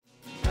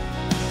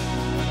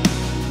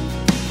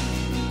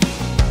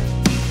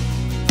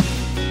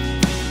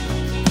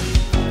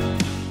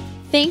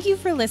Thank you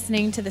for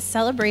listening to the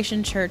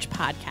Celebration Church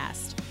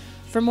podcast.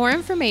 For more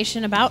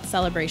information about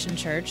Celebration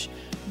Church,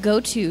 go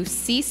to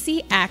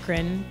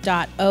ccakron.org.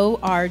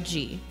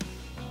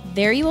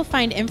 There you will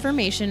find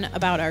information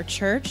about our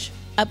church,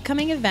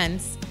 upcoming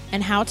events,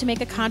 and how to make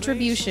a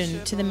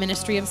contribution to the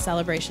ministry of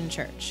Celebration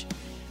Church.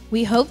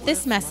 We hope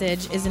this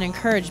message is an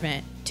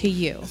encouragement to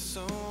you.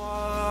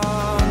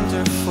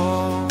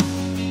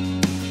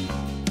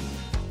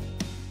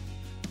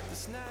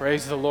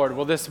 Praise the Lord.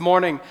 Well, this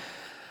morning,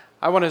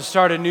 I want to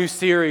start a new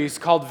series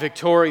called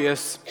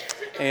Victorious,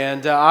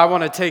 and I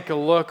want to take a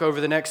look over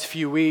the next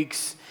few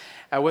weeks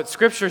at what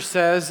Scripture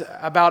says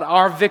about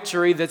our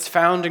victory that's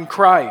found in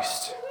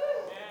Christ.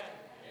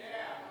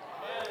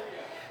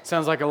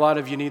 Sounds like a lot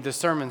of you need this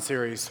sermon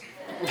series.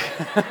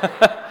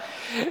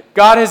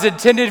 God has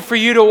intended for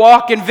you to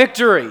walk in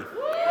victory.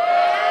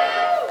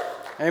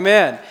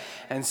 Amen.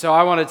 And so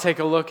I want to take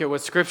a look at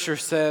what Scripture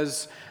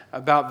says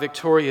about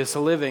victorious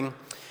living.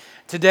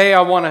 Today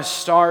I want to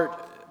start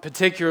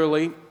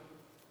particularly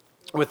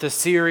with a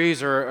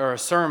series or a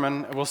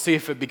sermon. We'll see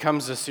if it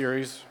becomes a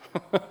series.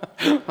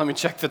 Let me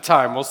check the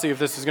time. We'll see if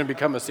this is going to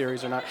become a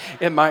series or not.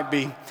 It might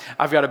be.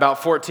 I've got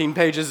about 14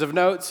 pages of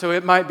notes, so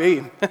it might be.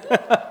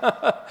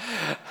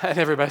 And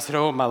everybody said,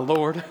 "Oh, my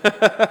Lord."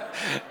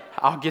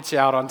 I'll get you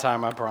out on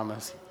time, I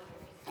promise.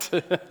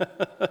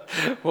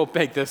 We'll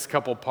make this a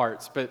couple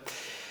parts. But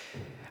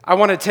I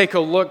want to take a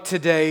look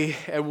today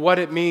at what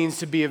it means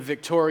to be a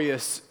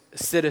victorious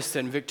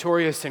citizen,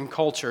 victorious in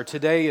culture.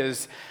 Today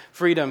is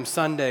Freedom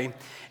Sunday,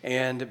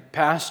 and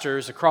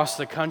pastors across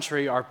the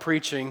country are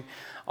preaching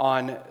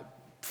on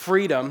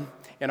freedom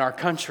in our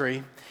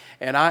country.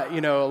 And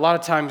a lot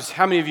of times,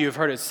 how many of you have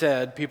heard it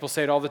said, people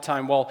say it all the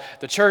time, well,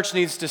 the church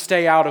needs to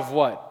stay out of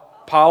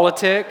what?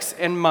 Politics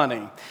and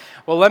money.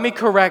 Well, let me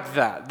correct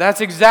that.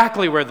 That's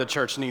exactly where the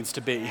church needs to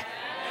be.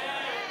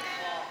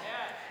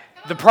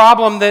 The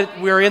problem that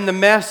we're in the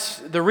mess,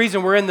 the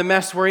reason we're in the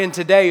mess we're in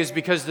today is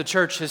because the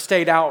church has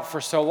stayed out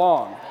for so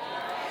long.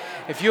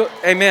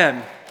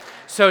 Amen.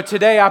 So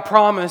today I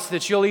promise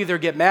that you'll either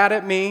get mad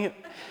at me,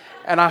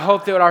 and I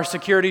hope that our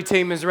security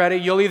team is ready.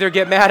 You'll either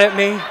get mad at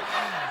me,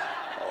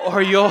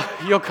 or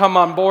you'll come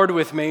on board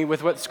with me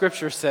with what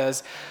Scripture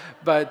says.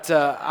 But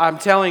I'm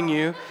telling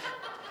you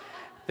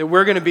that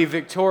we're going to be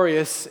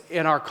victorious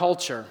in our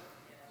culture.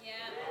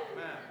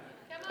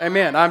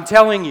 Amen. I'm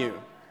telling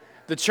you.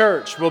 The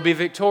church will be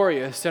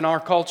victorious in our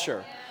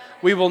culture.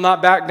 We will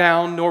not back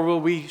down, nor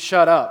will we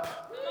shut up.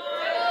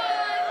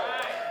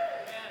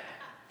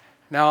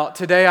 Now,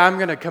 today I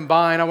want to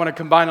combine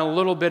a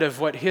little bit of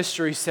what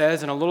history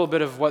says and a little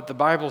bit of what the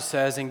Bible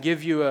says and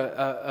give you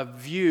a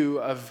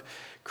view of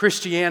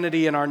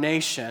Christianity in our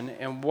nation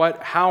and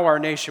how our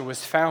nation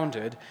was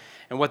founded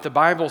and what the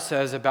Bible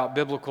says about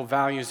biblical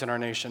values in our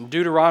nation.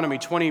 Deuteronomy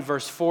 20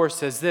 verse 4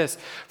 says this,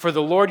 "For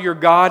the Lord your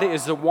God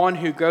is the one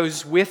who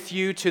goes with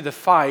you to the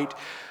fight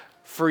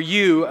for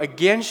you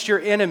against your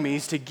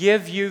enemies to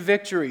give you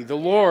victory." The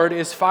Lord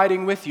is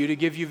fighting with you to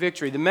give you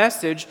victory. The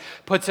Message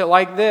puts it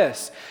like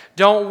this: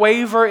 don't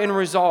waver in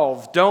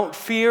resolve. Don't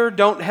fear.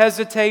 Don't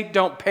hesitate.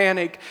 Don't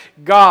panic.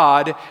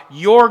 God,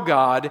 your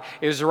God,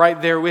 is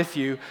right there with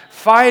you,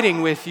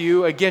 fighting with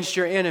you against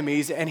your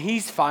enemies, and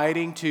He's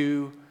fighting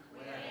to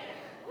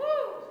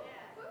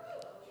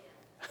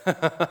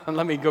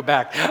let me go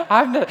back.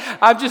 I'm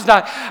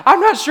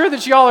not sure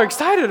that y'all are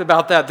excited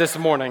about that this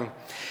morning.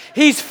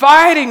 He's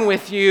fighting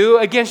with you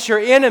against your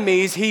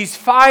enemies. He's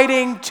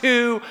fighting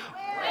to win.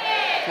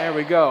 There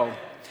we go.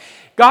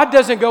 God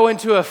doesn't go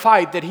into a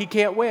fight that He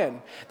can't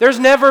win. There's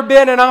never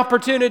been an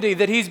opportunity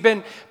that He's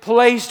been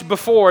placed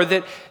before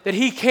that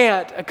He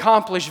can't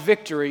accomplish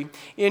victory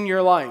in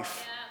your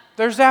life.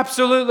 There's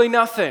absolutely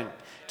nothing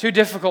too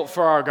difficult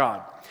for our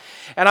God.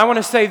 And I want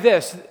to say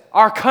this,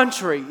 our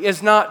country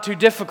is not too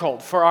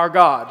difficult for our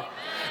God.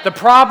 The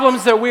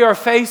problems that we are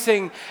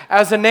facing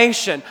as a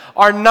nation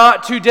are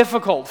not too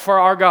difficult for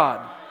our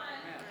God.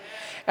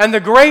 And the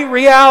great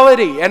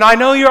reality, and I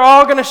know you're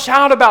all going to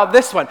shout about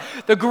this one,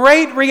 the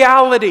great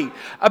reality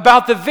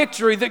about the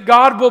victory that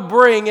God will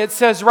bring, it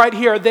says right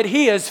here that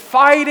He is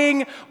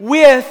fighting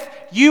with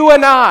you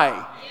and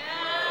I.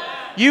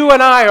 You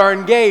and I are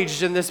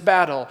engaged in this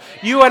battle.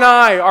 You and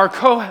I are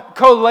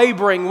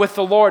co-laboring with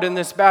the Lord in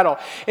this battle.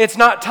 It's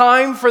not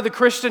time for the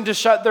Christian to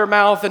shut their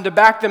mouth and to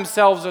back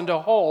themselves into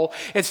a hole.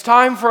 It's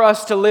time for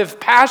us to live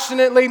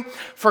passionately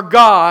for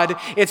God.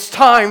 It's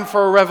time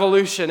for a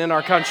revolution in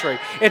our country.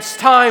 It's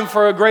time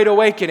for a great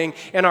awakening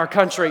in our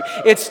country.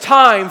 It's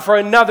time for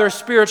another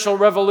spiritual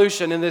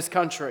revolution in this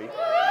country.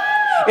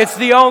 It's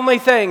the only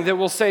thing that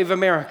will save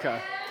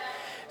America.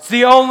 It's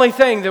the only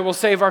thing that will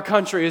save our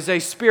country is a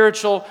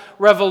spiritual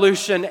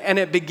revolution, and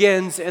it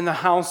begins in the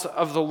house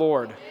of the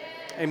Lord.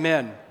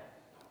 Amen.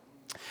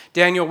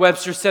 Daniel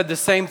Webster said the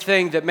same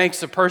thing that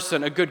makes a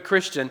person a good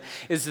Christian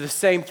is the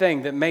same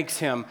thing that makes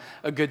him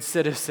a good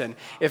citizen.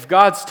 If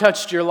God's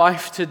touched your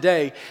life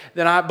today,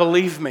 then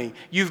believe me,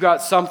 you've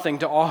got something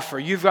to offer.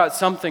 You've got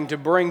something to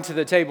bring to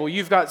the table.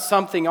 You've got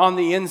something on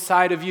the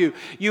inside of you.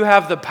 You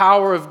have the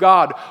power of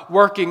God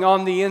working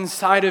on the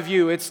inside of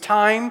you. It's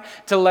time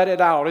to let it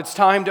out. It's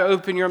time to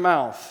open your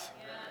mouth.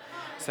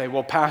 Say,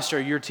 well, Pastor,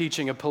 you're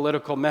teaching a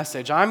political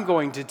message. I'm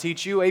going to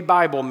teach you a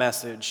Bible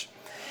message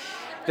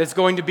that's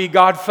going to be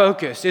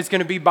God-focused. It's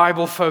going to be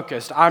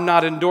Bible-focused. I'm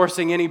not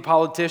endorsing any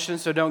politician,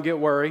 so don't get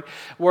worried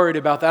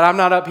about that. I'm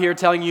not up here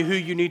telling you who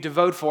you need to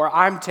vote for.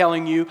 I'm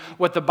telling you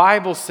what the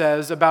Bible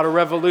says about a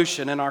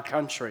revolution in our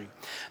country.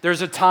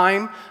 There's a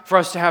time for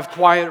us to have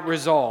quiet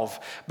resolve.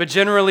 But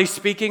generally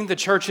speaking, the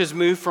church has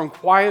moved from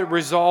quiet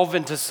resolve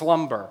into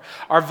slumber.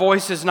 Our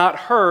voice is not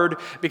heard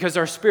because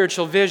our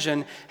spiritual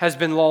vision has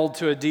been lulled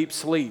to a deep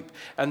sleep,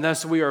 and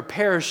thus we are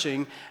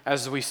perishing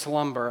as we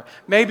slumber.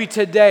 Maybe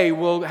today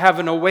we'll have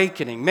an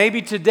awakening.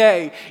 Maybe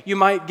today you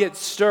might get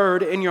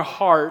stirred in your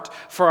heart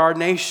for our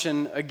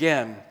nation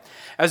again.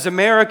 As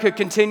America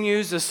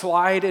continues to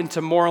slide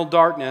into moral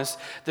darkness,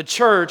 the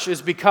church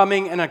is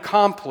becoming an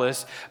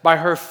accomplice by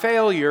her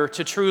failure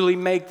to truly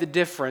make the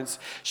difference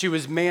she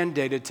was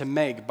mandated to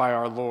make by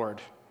our Lord.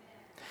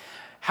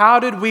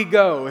 How did we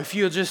go? If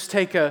you'll just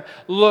take a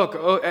look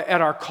at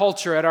our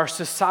culture, at our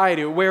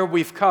society, where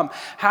we've come.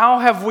 How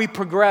have we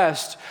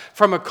progressed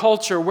from a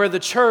culture where the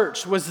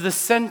church was the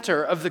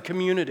center of the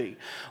community,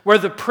 where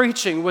the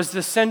preaching was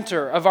the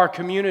center of our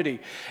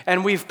community,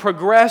 and we've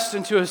progressed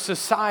into a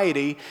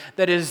society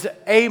that is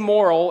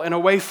amoral and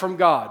away from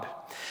God?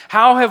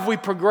 How have we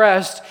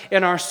progressed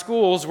in our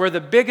schools where the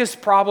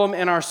biggest problem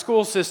in our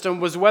school system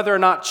was whether or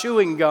not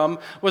chewing gum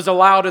was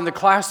allowed in the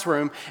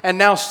classroom, and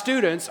now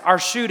students are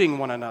shooting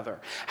one another?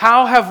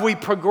 How have we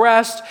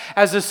progressed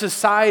as a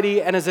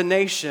society and as a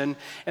nation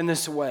in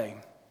this way?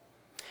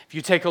 If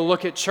you take a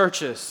look at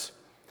churches,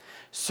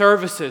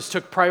 services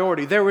took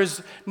priority. There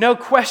was no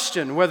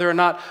question whether or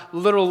not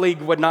Little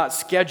League would not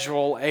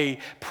schedule a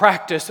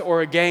practice or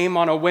a game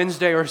on a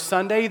Wednesday or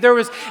Sunday.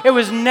 It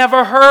was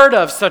never heard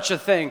of such a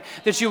thing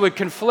that you would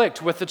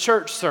conflict with the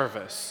church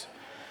service.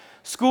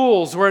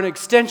 Schools were an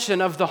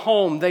extension of the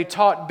home. They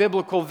taught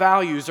biblical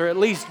values, or at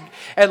least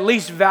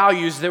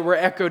values that were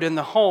echoed in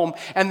the home,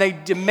 and they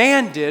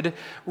demanded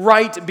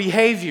right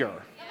behavior.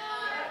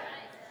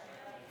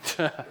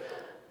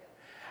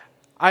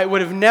 I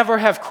would have never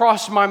have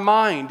crossed my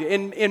mind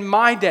in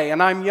my day,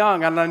 and I'm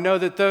young, and I know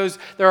that those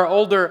that are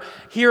older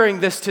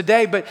hearing this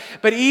today, but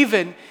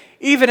even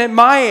at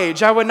my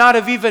age, I would not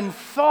have even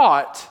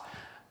thought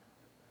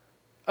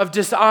of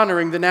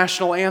dishonoring the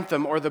national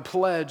anthem or the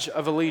Pledge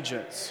of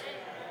Allegiance.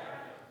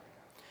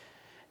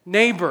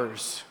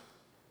 Neighbors.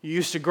 You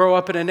used to grow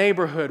up in a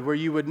neighborhood where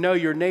you would know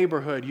your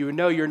neighborhood, you would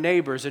know your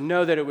neighbors and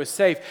know that it was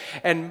safe.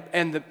 And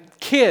the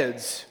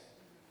kids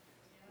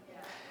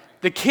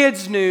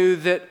knew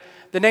that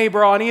the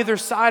neighbor on either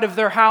side of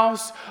their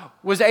house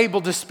was able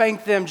to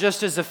spank them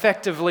just as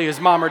effectively as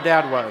mom or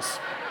dad was.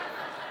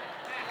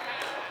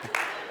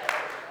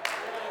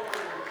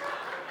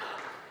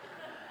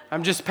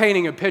 I'm just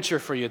painting a picture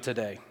for you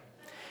today.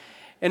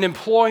 In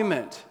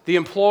employment, the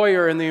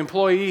employer and the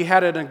employee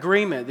had an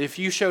agreement. If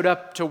you showed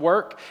up to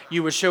work,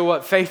 you would show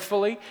up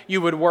faithfully, you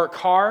would work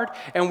hard,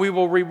 and we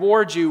will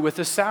reward you with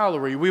a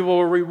salary. We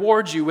will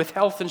reward you with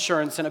health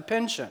insurance and a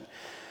pension.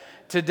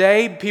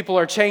 Today, people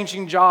are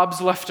changing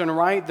jobs left and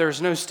right.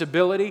 There's no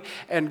stability,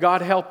 and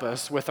God help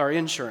us with our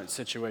insurance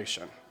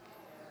situation.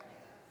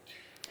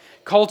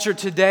 Culture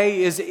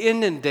today is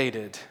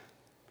inundated.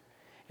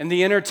 In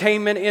the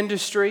entertainment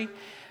industry,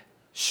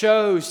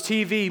 shows,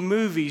 TV,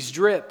 movies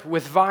drip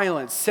with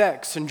violence,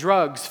 sex, and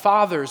drugs.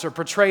 Fathers are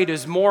portrayed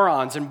as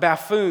morons and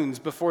buffoons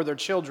before their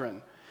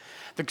children.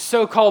 The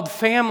so-called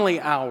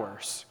family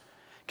hours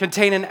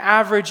contain an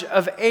average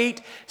of 8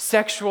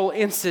 sexual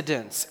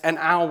incidents an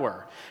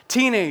hour.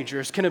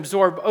 Teenagers can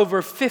absorb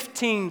over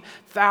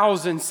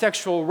 15,000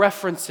 sexual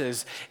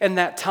references in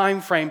that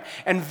time frame,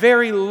 and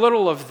very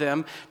little of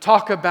them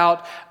talk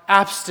about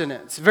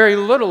abstinence. Very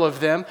little of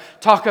them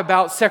talk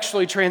about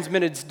sexually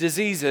transmitted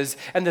diseases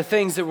and the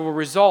things that will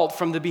result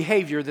from the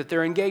behavior that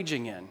they're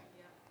engaging in.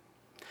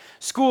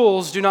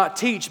 Schools do not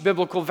teach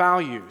biblical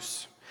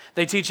values.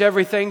 They teach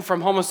everything from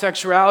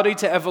homosexuality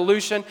to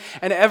evolution,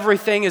 and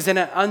everything is in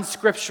an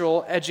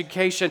unscriptural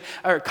education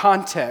or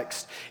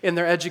context in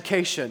their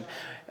education.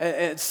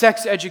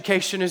 Sex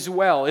education as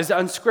well is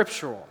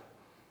unscriptural.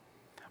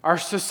 Our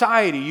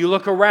society, you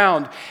look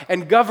around,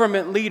 and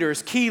government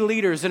leaders, key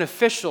leaders and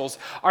officials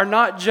are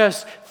not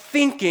just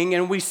thinking,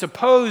 and we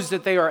suppose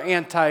that they are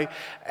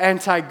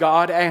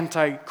anti-God,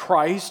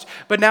 anti-Christ,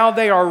 but now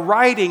they are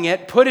writing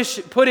it,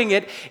 putting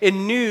it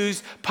in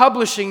news,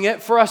 publishing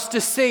it for us to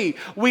see.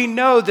 We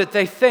know that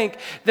they think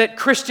that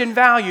Christian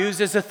values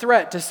is a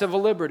threat to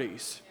civil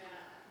liberties.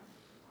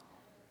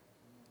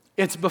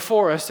 It's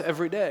before us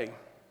every day.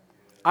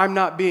 I'm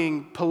not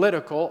being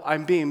political,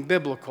 I'm being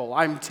biblical.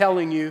 I'm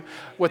telling you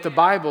what the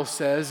Bible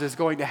says is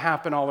going to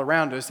happen all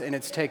around us, and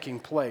it's taking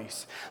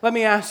place. Let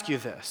me ask you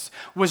this.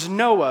 Was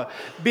Noah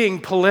being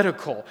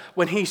political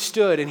when he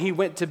stood and he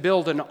went to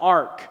build an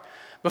ark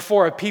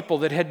before a people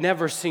that had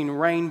never seen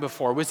rain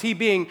before? Was he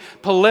being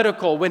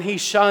political when he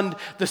shunned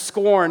the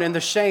scorn and the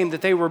shame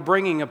that they were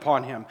bringing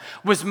upon him?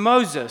 Was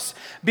Moses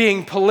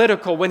being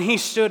political when he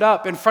stood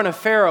up in front of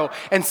Pharaoh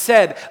and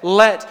said,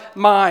 "Let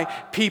my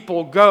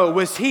people go"?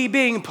 Was he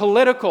being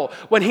political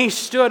when he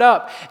stood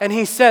up and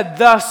he said,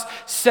 "Thus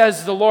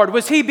says the Lord"?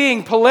 Was he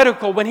being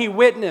political when he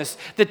witnessed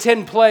the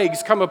 10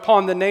 plagues come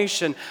upon the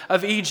nation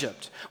of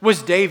Egypt?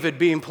 Was David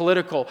being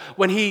political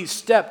when he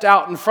stepped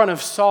out in front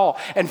of Saul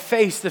and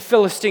faced the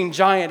Philistine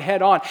giant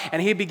head on,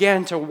 and he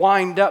began to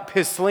wind up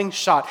his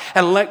slingshot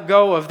and let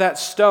go of that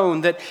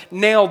stone that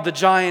nailed the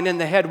giant in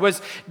the head? Was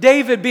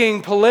David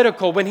being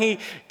political when he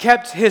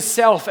kept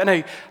himself in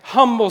a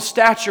humble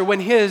stature when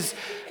his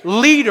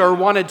leader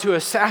wanted to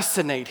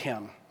assassinate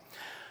him?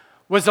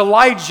 Was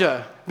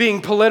Elijah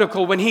being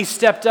political when he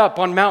stepped up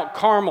on Mount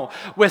Carmel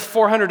with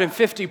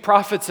 450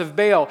 prophets of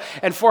Baal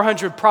and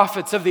 400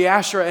 prophets of the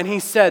Asherah, and he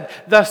said,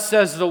 "Thus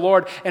says the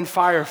Lord," and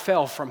fire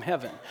fell from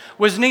heaven?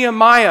 Was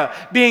Nehemiah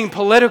being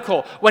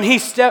political when he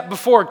stepped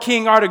before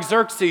King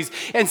Artaxerxes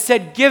and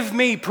said, "Give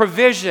me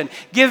provision,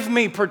 give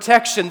me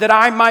protection, that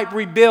I might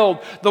rebuild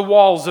the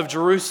walls of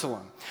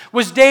Jerusalem"?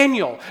 Was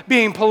Daniel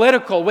being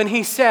political when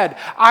he said,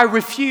 "I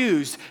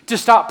refuse to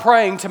stop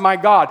praying to my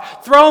God.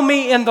 Throw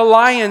me in the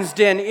lion's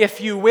den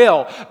if you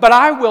will, but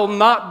I will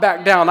not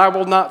back down. I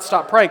will not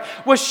stop praying"?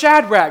 Was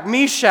Shadrach,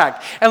 Meshach,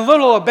 and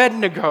little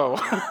Abednego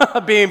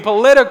being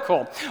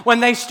political when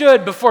they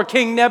stood before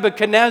King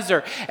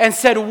Nebuchadnezzar and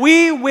said,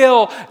 "We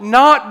will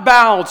not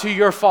bow to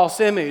your false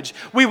image.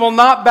 We will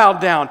not bow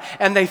down"?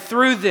 And they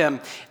threw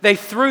them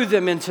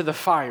into the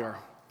fire.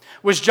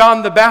 Was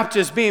John the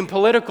Baptist being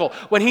political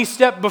when he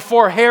stepped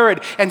before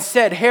Herod and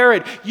said,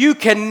 "Herod, you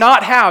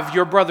cannot have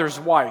your brother's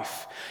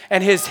wife"?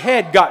 And his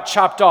head got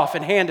chopped off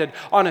and handed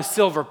on a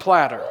silver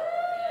platter.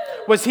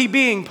 Was he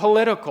being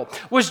political?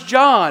 Was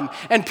John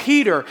and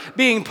Peter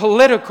being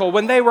political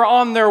when they were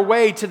on their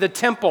way to the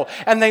temple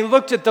and they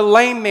looked at the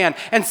lame man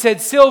and said,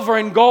 "Silver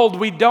and gold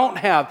we don't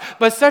have,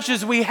 but such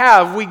as we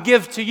have we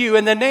give to you.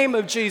 In the name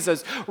of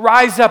Jesus,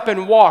 rise up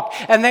and walk"?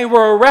 And they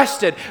were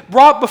arrested,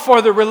 brought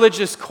before the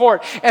religious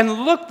court,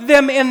 and looked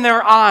them in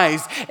their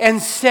eyes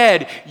and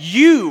said,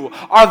 "You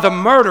are the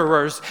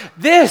murderers.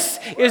 This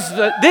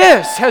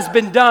has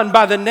been done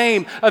by the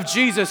name of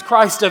Jesus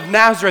Christ of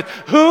Nazareth,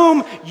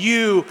 whom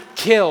you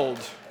killed."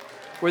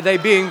 Were they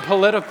being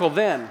political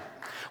then?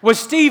 Was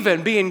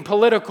Stephen being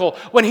political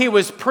when he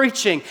was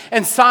preaching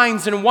and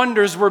signs and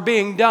wonders were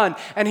being done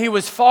and he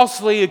was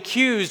falsely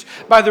accused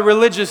by the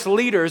religious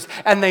leaders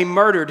and they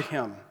murdered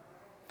him?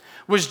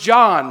 Was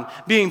John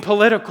being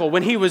political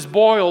when he was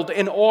boiled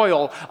in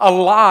oil,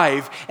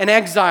 alive and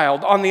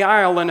exiled on the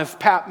island of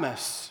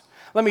Patmos?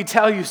 Let me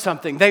tell you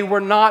something. They were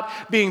not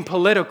being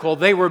political.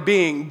 They were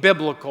being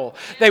biblical.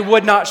 They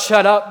would not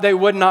shut up. They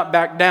would not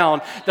back down.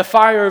 The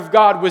fire of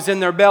God was in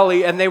their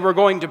belly, and they were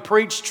going to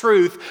preach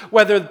truth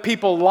whether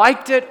people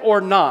liked it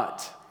or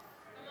not.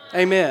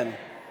 Amen.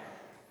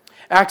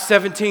 Acts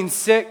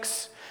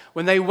 17:6,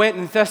 when they went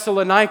in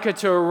Thessalonica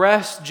to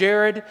arrest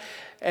Jared,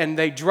 and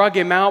they drug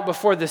him out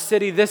before the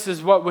city, this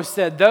is what was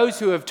said: "Those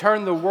who have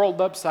turned the world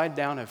upside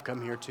down have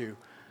come here too."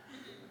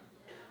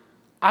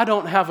 I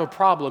don't have a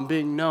problem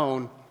being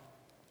known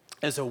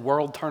as a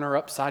world turner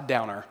upside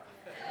downer.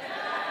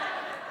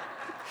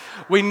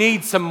 We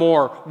need some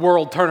more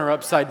world turner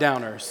upside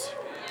downers.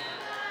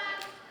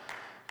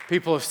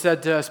 People have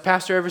said to us,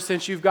 "Pastor, ever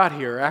since you've got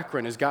here,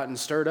 Akron has gotten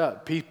stirred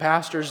up.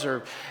 Pastors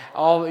are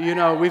all,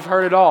 we've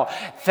heard it all."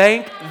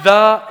 Thank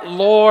the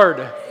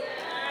Lord.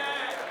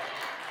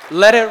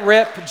 Let it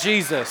rip,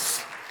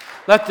 Jesus.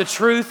 Let the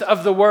truth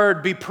of the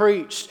word be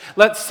preached.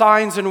 Let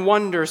signs and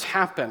wonders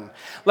happen.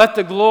 Let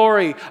the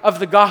glory of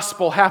the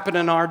gospel happen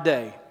in our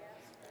day.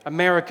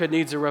 America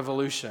needs a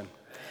revolution.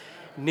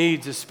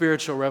 Needs a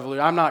spiritual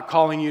revolution. I'm not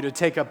calling you to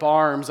take up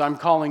arms. I'm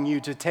calling you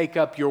to take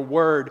up your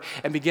word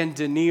and begin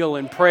to kneel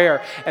in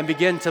prayer and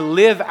begin to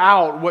live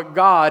out what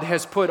God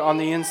has put on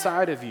the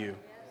inside of you.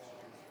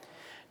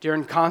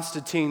 During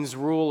Constantine's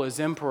rule as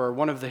emperor,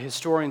 one of the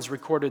historians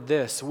recorded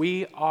this: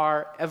 "We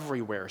are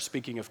everywhere,"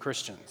 speaking of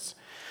Christians.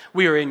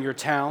 "We are in your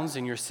towns,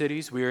 in your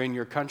cities. We are in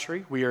your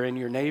country. We are in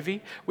your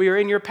navy. We are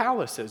in your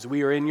palaces.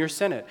 We are in your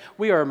senate.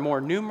 We are more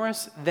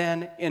numerous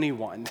than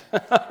anyone."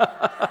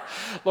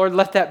 Lord,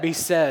 let that be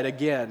said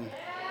again.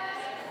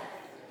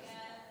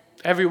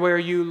 Everywhere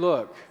you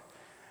look,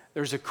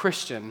 there's a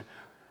Christian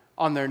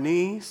on their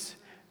knees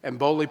and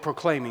boldly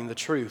proclaiming the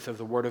truth of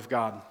the Word of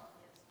God.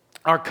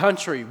 Our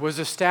country was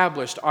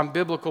established on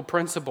biblical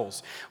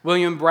principles.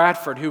 William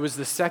Bradford, who was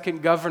the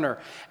second governor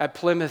at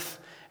Plymouth,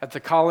 at the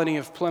colony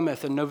of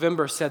Plymouth in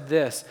November, said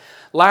this: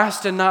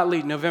 "Last and not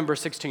least," November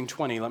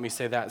 1620, let me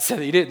say that. So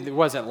it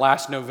wasn't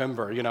last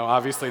November,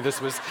 obviously this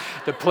was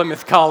the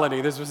Plymouth colony.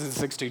 This was in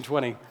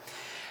 1620.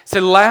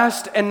 said,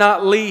 last and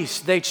not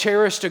least, they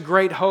cherished a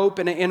great hope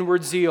and an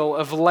inward zeal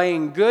of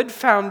laying good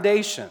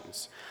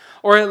foundations,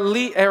 or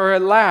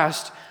at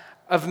last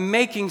of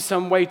making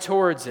some way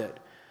towards it,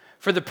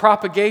 for the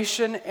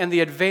propagation and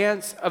the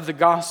advance of the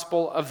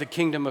gospel of the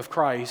kingdom of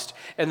Christ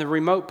in the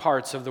remote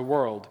parts of the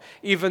world,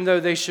 even though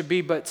they should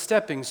be but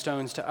stepping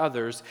stones to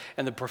others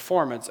in the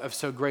performance of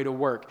so great a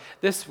work.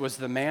 This was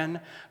the man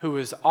who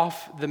was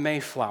off the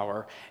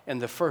Mayflower in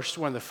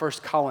one of the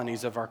first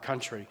colonies of our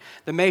country.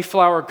 The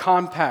Mayflower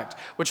Compact,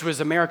 which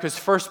was America's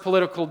first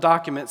political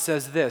document,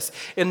 says this: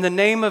 "In the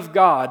name of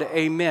God,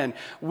 amen.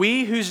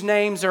 We whose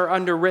names are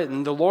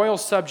underwritten, the loyal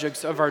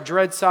subjects of our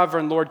dread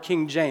sovereign Lord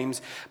King James,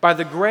 by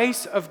the grace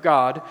of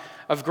God,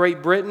 of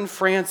Great Britain,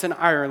 France, and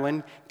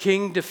Ireland,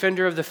 King,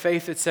 defender of the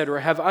faith,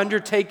 etc., have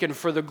undertaken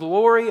for the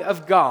glory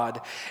of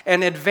God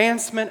and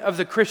advancement of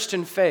the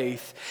Christian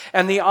faith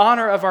and the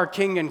honor of our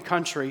king and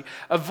country,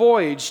 a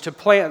voyage to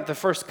plant the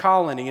first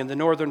colony in the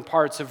northern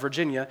parts of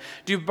Virginia,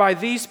 do by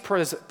these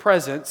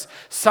presents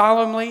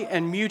solemnly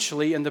and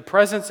mutually in the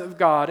presence of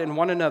God and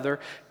one another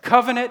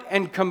covenant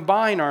and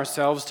combine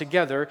ourselves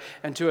together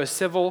into a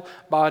civil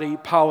body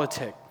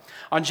politic."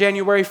 On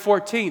January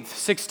 14th,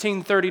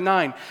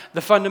 1639, the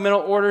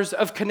Fundamental Orders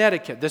of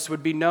Connecticut, this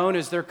would be known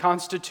as their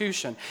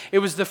Constitution. It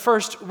was the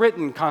first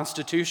written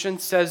Constitution,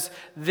 says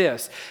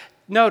this.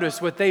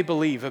 Notice what they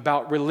believe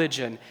about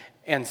religion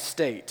and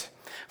state.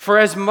 "For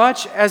as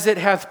much as it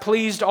hath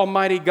pleased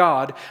Almighty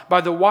God,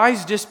 by the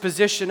wise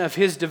disposition of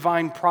his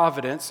divine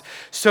providence,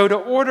 so to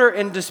order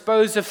and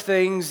dispose of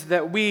things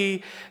that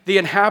we, the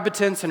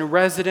inhabitants and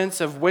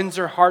residents of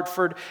Windsor,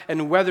 Hartford,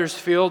 and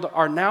Wethersfield,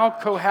 are now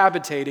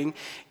cohabitating,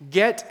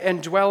 get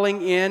and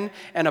dwelling in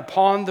and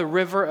upon the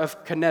river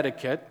of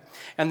Connecticut,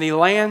 and the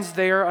lands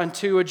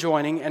thereunto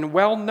adjoining, and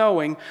well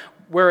knowing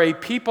where a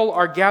people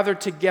are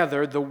gathered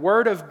together, the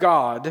word of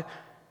God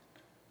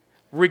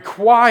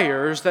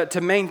requires that to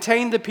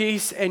maintain the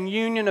peace and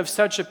union of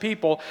such a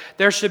people,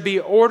 there should be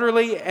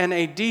orderly and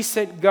a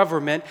decent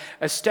government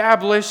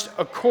established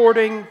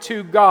according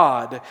to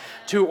God,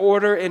 to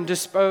order and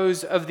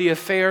dispose of the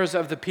affairs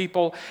of the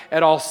people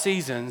at all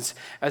seasons,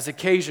 as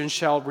occasion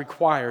shall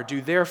require. Do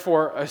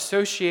therefore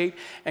associate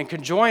and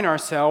conjoin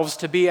ourselves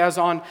to be as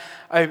on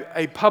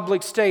a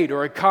public state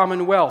or a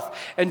commonwealth,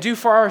 and do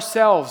for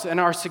ourselves and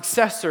our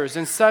successors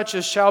and such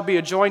as shall be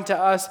adjoined to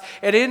us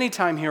at any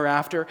time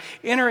hereafter,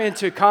 enter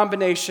into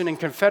combination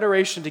and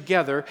confederation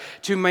together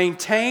to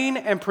maintain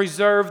and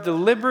preserve the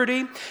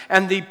liberty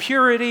and the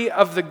purity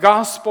of the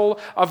gospel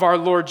of our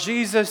Lord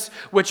Jesus,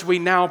 which we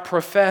now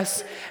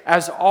profess,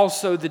 as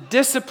also the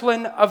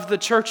discipline of the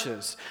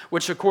churches,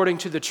 which according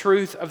to the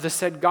truth of the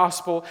said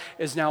gospel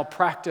is now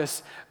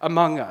practiced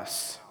among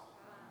us."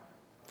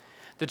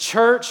 The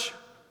church,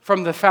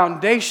 from the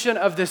foundation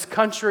of this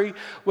country,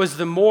 was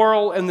the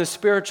moral and the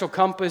spiritual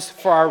compass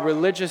for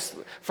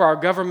our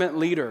government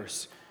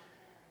leaders.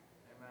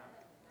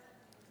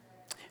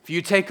 If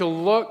you take a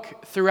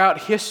look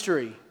throughout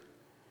history,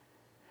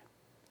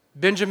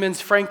 Benjamin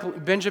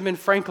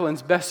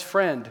Franklin's best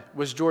friend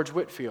was George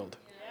Whitefield.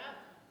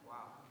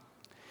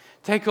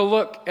 Take a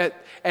look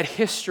at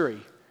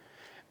history.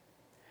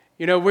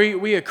 You know,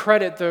 we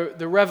accredit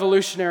the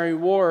Revolutionary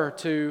War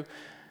to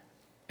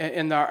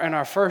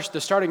the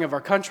starting of our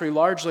country,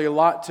 largely a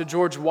lot to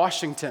George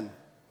Washington.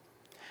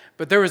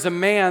 But there was a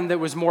man that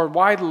was more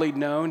widely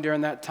known during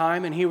that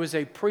time, and he was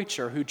a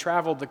preacher who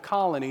traveled the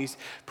colonies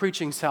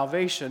preaching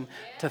salvation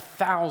to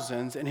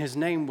thousands, and his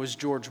name was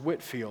George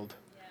Whitefield.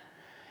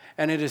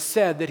 And it is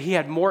said that he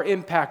had more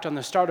impact on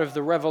the start of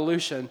the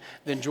Revolution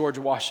than George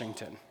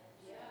Washington.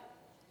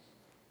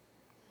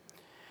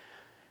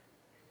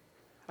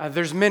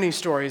 There's many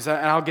stories,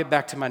 and I'll get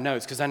back to my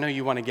notes because I know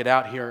you want to get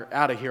out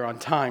of here on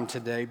time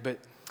today, but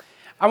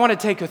I want to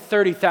take a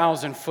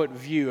 30,000-foot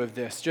view of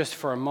this just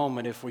for a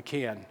moment if we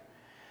can.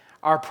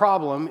 Our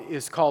problem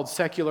is called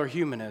secular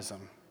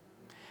humanism.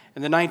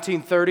 In the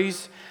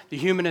 1930s, the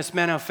Humanist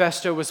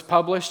Manifesto was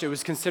published. It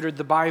was considered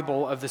the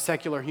Bible of the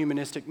secular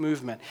humanistic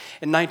movement.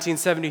 In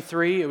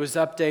 1973, it was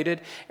updated,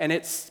 and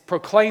it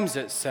proclaims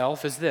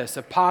itself as this: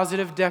 a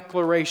positive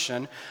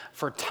declaration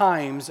for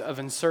times of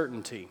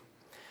uncertainty.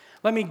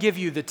 Let me give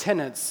you the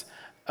tenets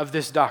of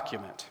this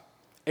document: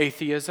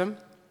 atheism,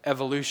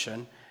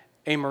 evolution,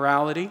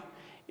 amorality,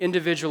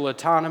 individual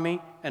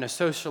autonomy, and a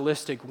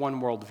socialistic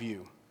one-world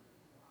view.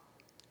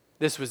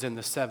 This was in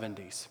the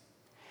 70s.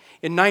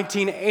 In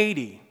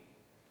 1980,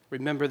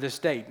 remember this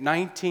date,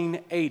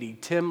 1980,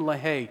 Tim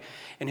LaHaye,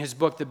 in his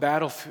book, The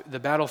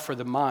Battle for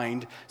the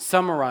Mind,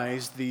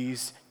 summarized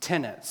these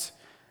tenets.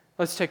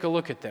 Let's take a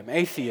look at them.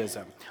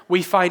 Atheism.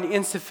 We find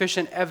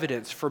insufficient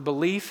evidence for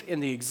belief in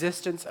the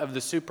existence of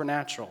the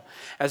supernatural.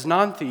 As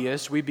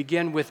non-theists, we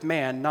begin with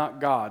man,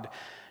 not God.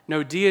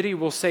 No deity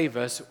will save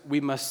us.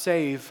 We must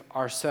save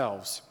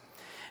ourselves.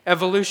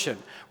 Evolution.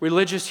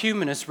 Religious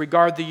humanists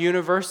regard the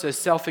universe as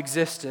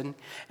self-existent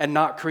and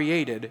not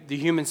created. The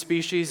human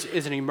species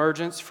is an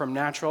emergence from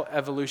natural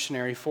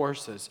evolutionary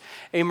forces.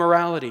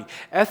 Amorality.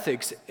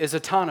 Ethics is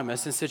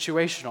autonomous and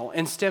situational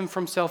and stem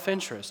from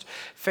self-interest.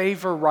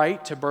 Favor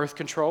right to birth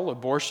control,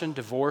 abortion,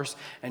 divorce,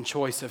 and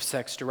choice of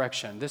sex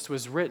direction. This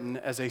was written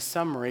as a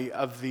summary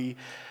of the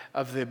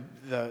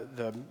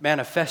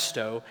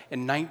manifesto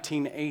in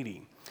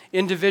 1980.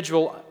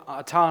 Individual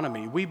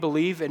autonomy. We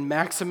believe in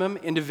maximum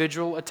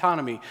individual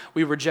autonomy.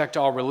 We reject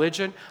all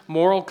religion,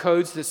 moral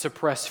codes that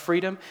suppress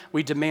freedom.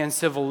 We demand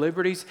civil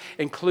liberties,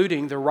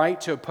 including the right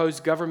to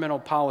oppose governmental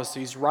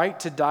policies, right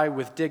to die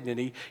with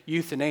dignity,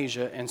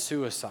 euthanasia, and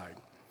suicide.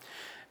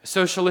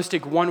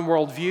 Socialistic one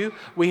world view.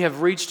 We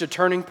have reached a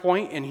turning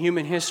point in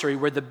human history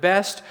where the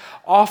best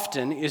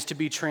often is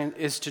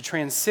to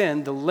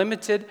transcend the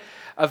limited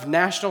of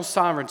national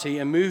sovereignty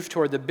and move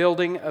toward the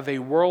building of a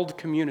world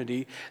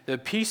community, the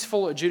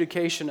peaceful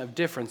adjudication of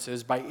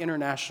differences by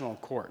international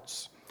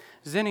courts.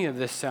 Does any of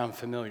this sound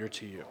familiar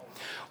to you?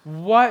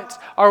 What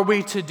are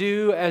we to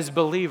do as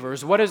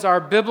believers? What is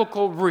our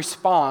biblical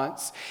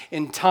response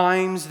in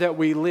times that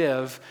we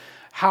live?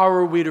 How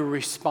are we to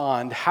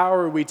respond? How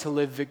are we to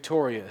live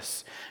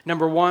victorious?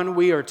 Number one,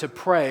 we are to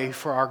pray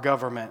for our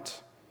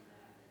government.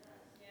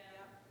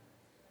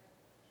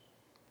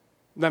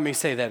 Let me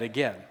say that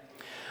again.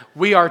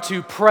 We are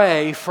to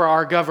pray for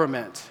our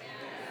government.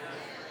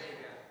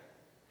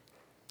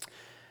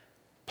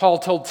 Paul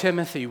told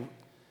Timothy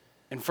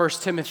in 1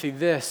 Timothy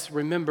this,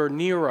 remember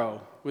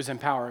Nero was in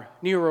power.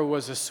 Nero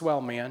was a swell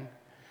man.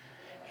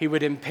 He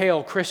would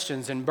impale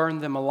Christians and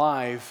burn them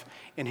alive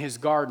in his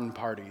garden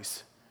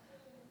parties.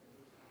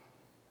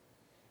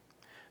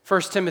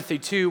 1 Timothy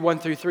 2,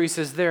 1-3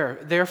 says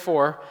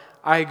therefore,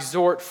 I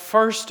exhort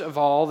first of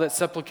all that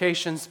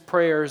supplications,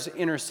 prayers,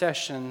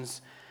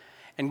 intercessions,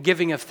 and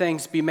giving of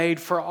thanks be made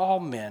for all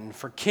men,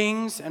 for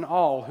kings and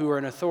all who are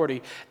in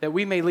authority, that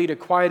we may lead a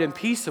quiet and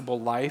peaceable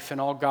life in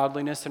all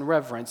godliness and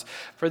reverence,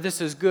 for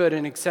this is good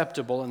and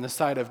acceptable in the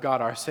sight of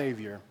God our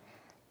Savior.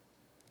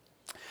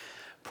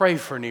 Pray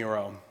for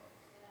Nero.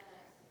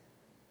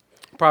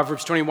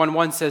 Proverbs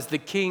 21:1 says, the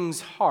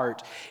king's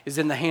heart is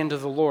in the hand of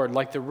the Lord,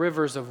 like the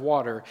rivers of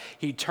water.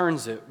 He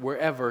turns it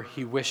wherever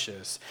he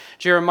wishes.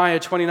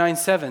 Jeremiah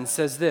 29:7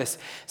 says this,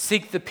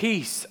 seek the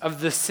peace of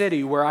the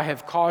city where I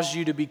have caused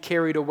you to be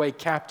carried away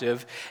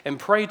captive, and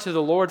pray to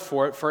the Lord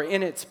for it, for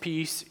in its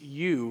peace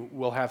you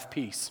will have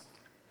peace.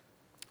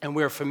 And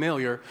we're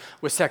familiar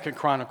with 2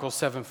 Chronicles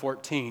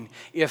 7:14.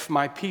 If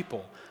my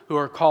people who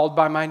are called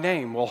by my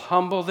name will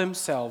humble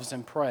themselves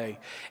and pray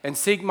and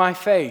seek my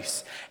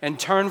face and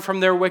turn from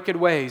their wicked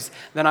ways,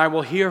 then I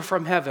will hear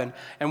from heaven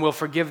and will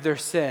forgive their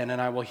sin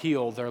and I will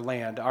heal their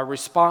land. Our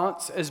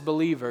response as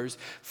believers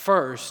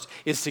first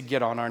is to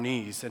get on our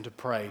knees and to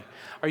pray.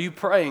 Are you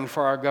praying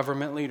for our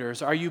government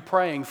leaders? Are you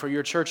praying for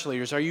your church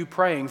leaders? Are you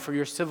praying for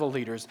your civil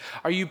leaders?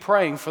 Are you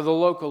praying for the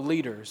local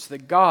leaders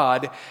that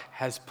God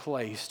has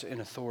placed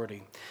in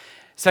authority?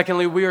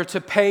 Secondly, we are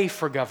to pay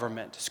for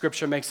government.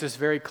 Scripture makes this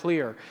very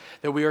clear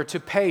that we are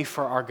to pay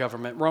for our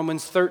government.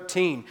 Romans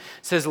 13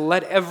 says,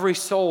 let every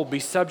soul be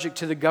subject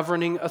to the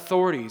governing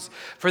authorities,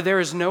 for there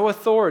is no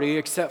authority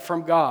except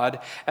from God,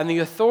 and the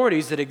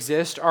authorities that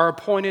exist are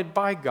appointed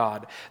by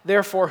God.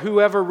 Therefore,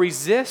 whoever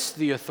resists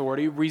the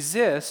authority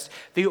resists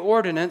the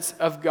ordinance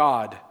of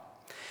God,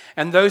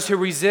 and those who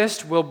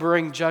resist will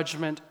bring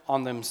judgment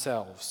on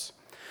themselves.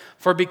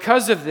 For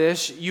because of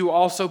this, you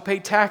also pay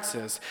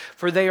taxes,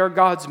 for they are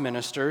God's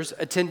ministers,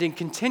 attending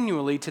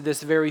continually to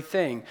this very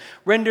thing.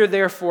 Render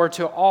therefore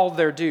to all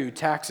their due,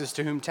 taxes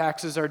to whom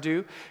taxes are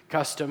due,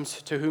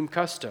 customs to whom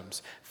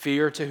customs,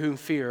 fear to whom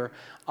fear,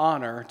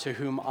 honor to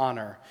whom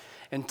honor.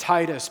 In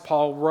Titus,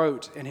 Paul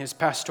wrote in his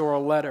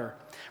pastoral letter,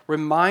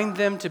 remind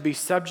them to be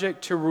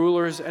subject to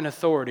rulers and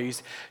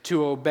authorities,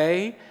 to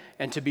obey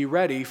and to be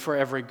ready for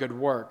every good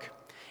work.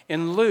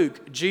 In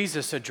Luke,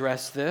 Jesus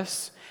addressed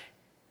this.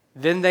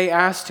 Then they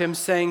asked him,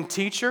 saying,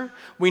 Teacher,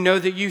 we know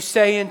that you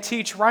say and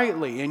teach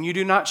rightly, and you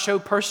do not show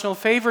personal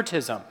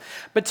favoritism,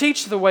 but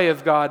teach the way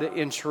of God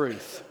in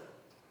truth.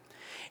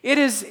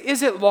 Is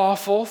it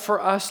lawful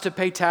for us to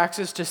pay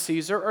taxes to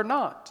Caesar or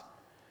not?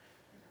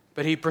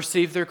 But he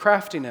perceived their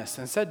craftiness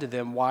and said to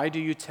them, why do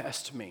you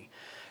test me?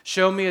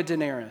 Show me a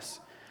denarius.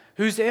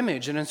 Whose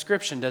image and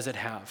inscription does it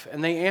have?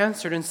 And they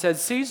answered and said,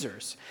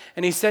 Caesar's.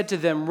 And he said to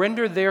them,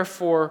 render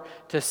therefore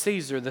to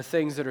Caesar the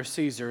things that are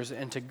Caesar's,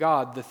 and to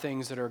God the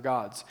things that are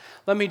God's.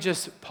 Let me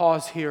just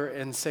pause here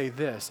and say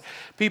this.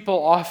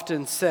 People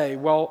often say,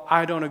 well,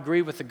 I don't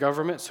agree with the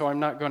government, so I'm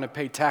not going to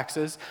pay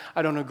taxes.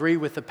 I don't agree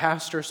with the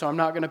pastor, so I'm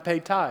not going to pay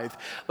tithe.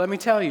 Let me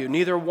tell you,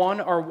 neither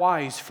one are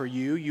wise for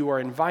you. You are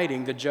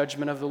inviting the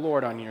judgment of the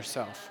Lord on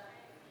yourself.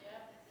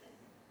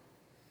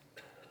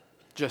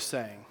 Just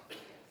saying.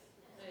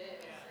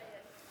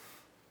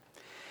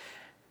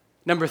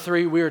 Number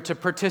 3, we are to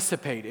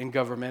participate in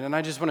government. And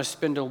I just want to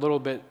spend a little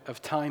bit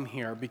of time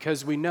here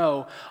because we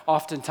know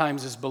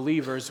oftentimes as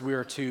believers we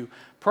are to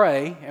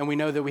pray and we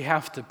know that we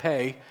have to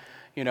pay.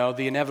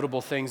 the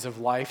inevitable things of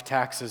life,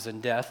 taxes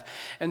and death.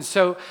 And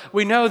so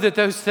we know that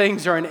those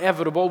things are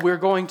inevitable. We're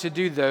going to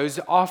do those.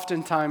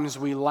 Oftentimes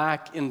we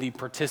lack in the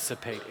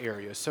participate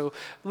area. So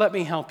let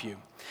me help you.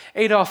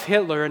 Adolf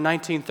Hitler in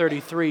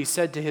 1933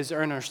 said to his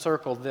inner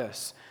circle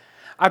this: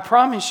 I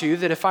promise you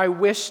that if I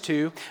wish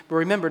to, but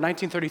remember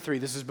 1933,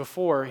 this is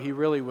before he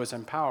really was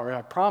in power,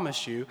 I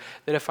promise you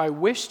that if I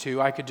wish to,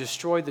 I could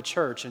destroy the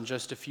church in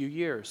just a few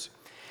years.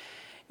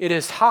 It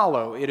is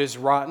hollow, it is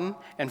rotten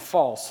and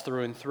false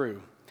through and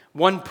through.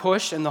 One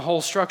push and the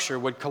whole structure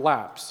would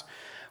collapse.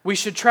 We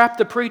should trap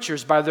the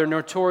preachers by their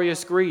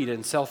notorious greed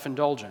and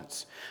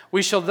self-indulgence.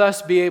 We shall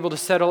thus be able to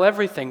settle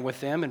everything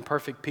with them in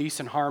perfect peace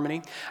and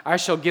harmony. I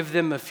shall give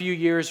them a few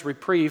years'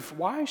 reprieve.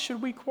 Why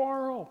should we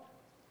quarrel?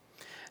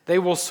 They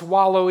will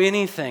swallow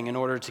anything in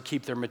order to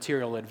keep their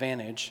material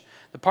advantage.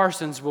 The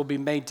parsons will be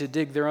made to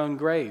dig their own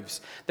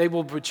graves. They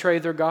will betray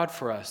their God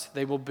for us.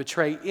 They will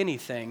betray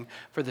anything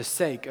for the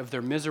sake of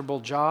their miserable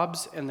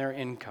jobs and their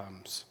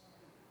incomes.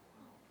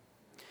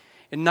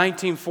 In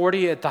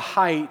 1940, at the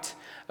height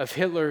of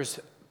Hitler's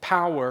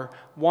power,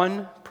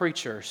 one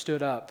preacher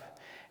stood up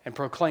and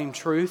proclaimed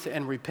truth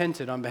and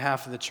repented on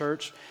behalf of the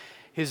church.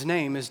 His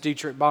name is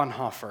Dietrich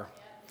Bonhoeffer.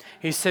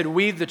 He said,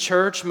 we, the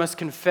church, must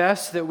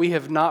confess that we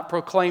have not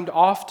proclaimed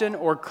often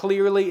or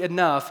clearly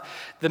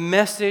enough the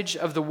message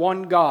of the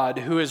one God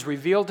who has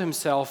revealed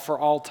himself for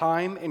all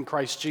time in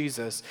Christ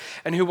Jesus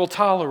and who will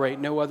tolerate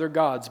no other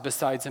gods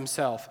besides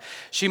himself.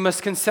 She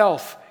must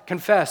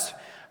confess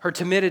her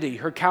timidity,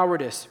 her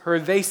cowardice, her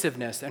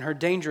evasiveness, and her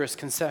dangerous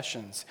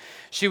concessions.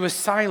 She was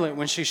silent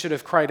when she should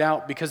have cried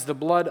out because the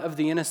blood of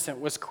the innocent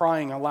was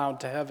crying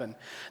aloud to heaven.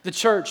 The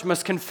church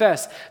must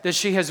confess that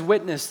she has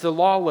witnessed the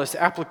lawless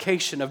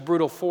application of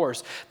brutal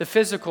force, the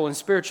physical and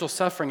spiritual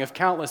suffering of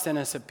countless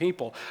innocent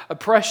people,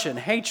 oppression,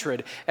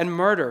 hatred, and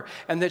murder,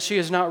 and that she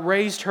has not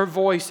raised her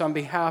voice on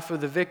behalf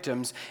of the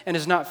victims and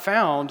has not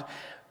found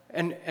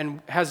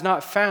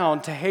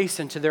to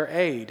hasten to their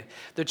aid.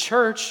 The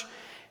church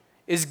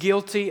is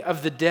guilty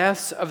of the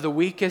deaths of the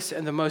weakest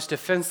and the most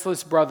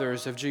defenseless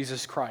brothers of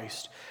Jesus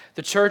Christ.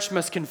 The church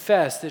must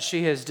confess that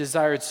she has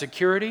desired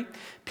security,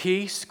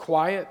 peace,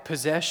 quiet,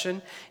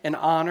 possession, and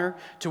honor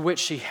to which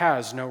she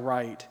has no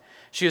right.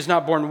 She has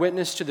not borne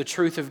witness to the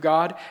truth of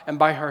God, and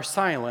by her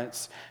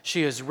silence,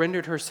 she has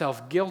rendered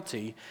herself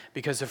guilty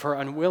because of her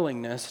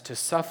unwillingness to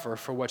suffer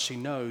for what she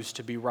knows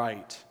to be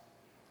right.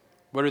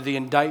 What are the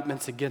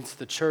indictments against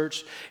the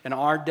church in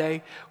our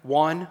day?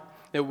 1,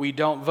 that we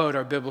don't vote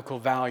our biblical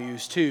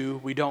values.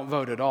 2, we don't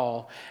vote at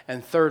all.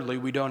 And thirdly,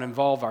 we don't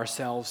involve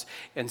ourselves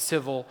in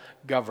civil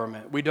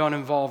government. We don't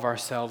involve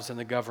ourselves in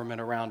the government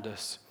around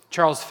us.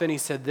 Charles Finney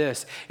said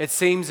this: it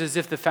seems as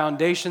if the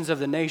foundations of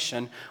the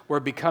nation were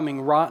becoming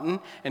rotten,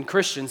 and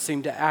Christians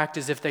seem to act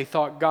as if they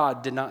thought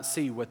God did not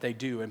see what they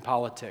do in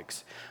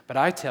politics. But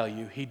I tell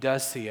you, he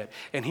does see it,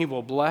 and he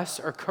will bless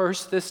or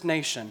curse this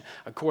nation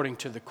according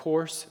to the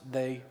course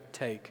they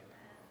take.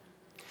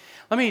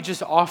 Let me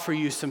just offer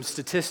you some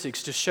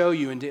statistics to show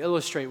you and to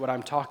illustrate what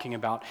I'm talking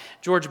about.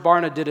 George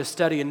Barna did a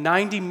study, and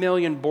 90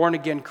 million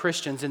born-again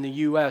Christians in the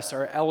U.S.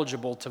 are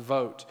eligible to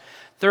vote.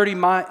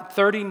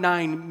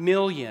 39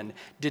 million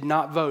did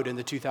not vote in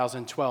the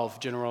 2012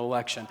 general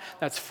election.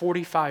 That's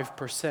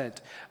 45%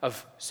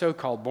 of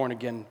so-called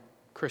born-again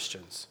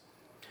Christians.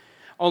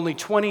 Only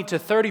 20 to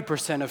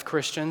 30% of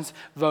Christians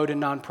vote in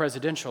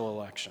non-presidential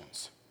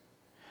elections.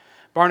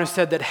 Barna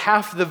said that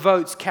half the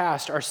votes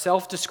cast are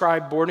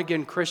self-described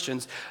born-again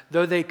Christians,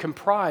 though they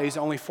comprise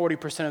only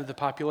 40% of the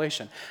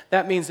population.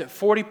 That means that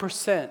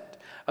 40%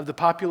 of the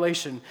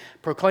population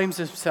proclaims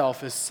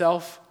themselves as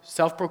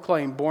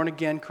self-proclaimed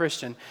born-again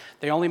Christian.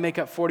 They only make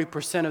up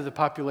 40% of the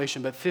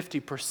population, but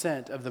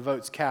 50% of the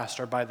votes cast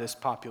are by this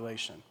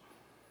population.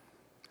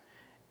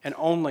 And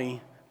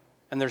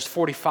there's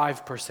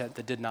 45%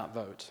 that did not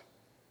vote.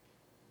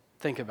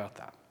 Think about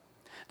that.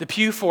 The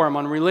Pew Forum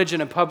on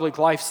Religion and Public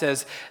Life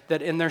says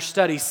that in their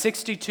study,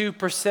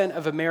 62%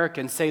 of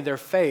Americans say their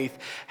faith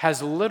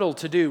has little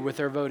to do with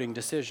their voting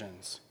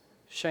decisions.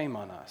 Shame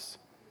on us.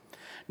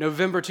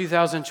 November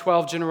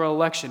 2012 general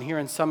election here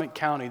in Summit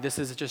County. This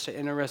is just an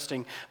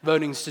interesting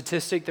voting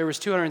statistic. There was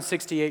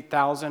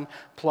 268,000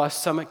 plus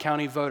Summit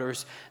County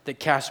voters that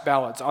cast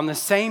ballots. On the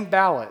same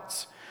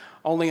ballots,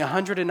 only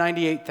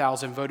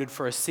 198,000 voted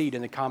for a seat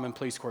in the Common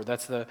Pleas Court.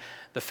 That's the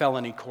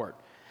felony court.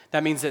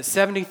 That means that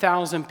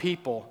 70,000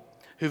 people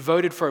who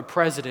voted for a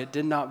president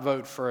did not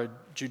vote for a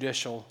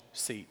judicial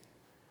seat.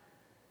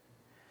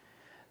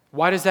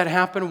 Why does that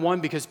happen?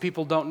 1, because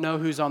people don't know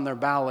who's on their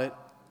ballot.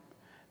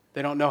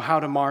 They don't know how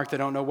to mark. They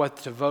don't know what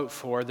to vote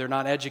for. They're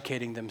not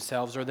educating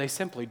themselves, or they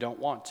simply don't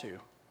want to.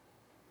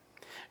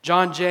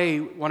 John Jay,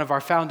 one of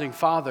our founding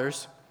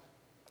fathers,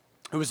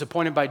 who was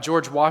appointed by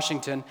George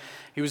Washington,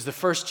 he was the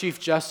first Chief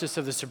Justice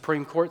of the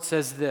Supreme Court,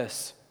 says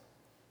this.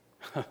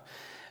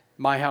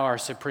 My, how our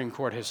Supreme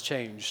Court has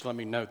changed. Let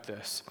me note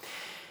this.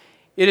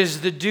 It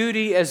is the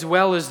duty as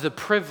well as the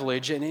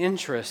privilege and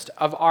interest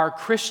of our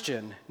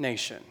Christian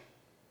nation.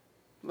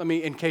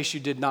 In case you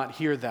did not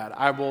hear that,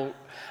 I'm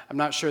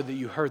not sure that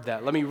you heard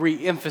that. Let me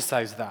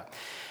re-emphasize that.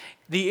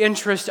 the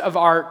interest of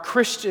our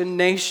Christian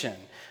nation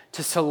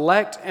to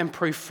select and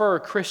prefer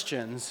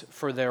Christians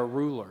for their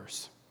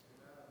rulers.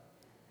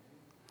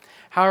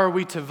 How are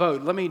we to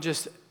vote? Let me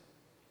just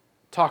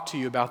talk to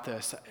you about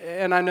this.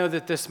 And I know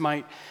that this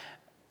might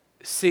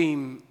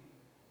seem,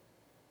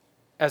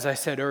 as I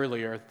said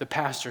earlier, the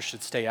pastor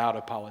should stay out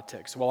of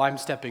politics. Well, I'm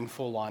stepping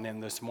full on in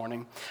this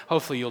morning.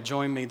 Hopefully you'll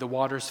join me. The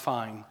water's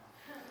fine.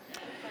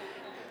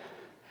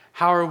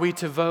 How are we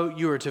to vote?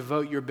 You are to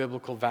vote your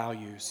biblical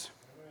values.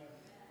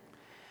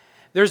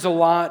 There's a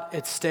lot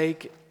at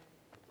stake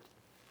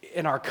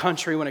in our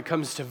country when it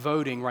comes to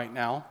voting right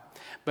now.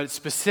 But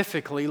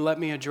specifically, let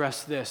me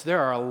address this.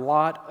 There are a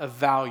lot of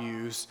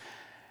values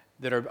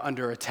that are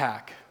under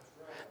attack.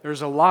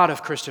 There's a lot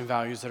of Christian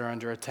values that are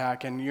under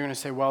attack. And you're going to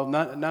say, well,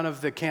 none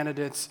of the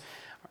candidates,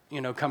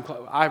 come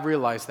close. I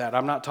realize that.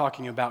 I'm not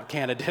talking about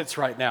candidates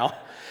right now.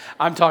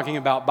 I'm talking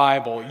about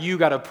Bible. You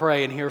got to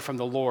pray and hear from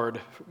the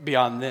Lord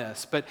beyond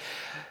this. But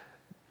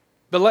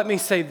let me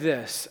say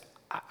this.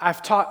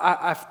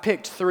 I've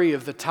picked 3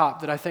 of the top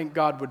that I think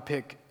God would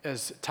pick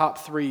as top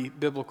 3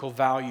 biblical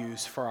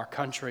values for our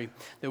country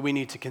that we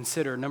need to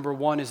consider. Number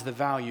 1 is the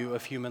value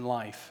of human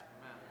life.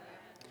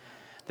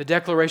 The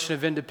Declaration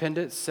of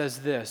Independence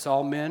says this: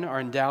 all men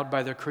are endowed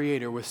by their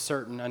Creator with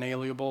certain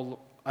unalienable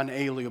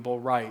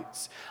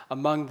rights.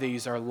 Among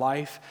these are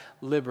life,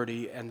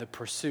 liberty, and the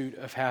pursuit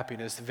of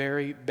happiness. The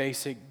very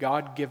basic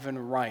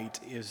God-given right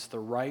is the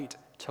right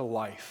to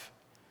life.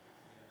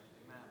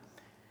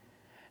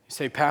 You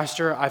say,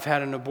 Pastor, I've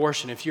had an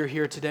abortion. If you're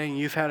here today and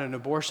you've had an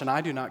abortion,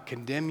 I do not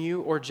condemn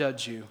you or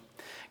judge you.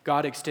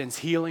 God extends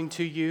healing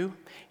to you.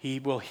 He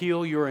will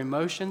heal your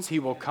emotions. He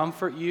will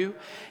comfort you.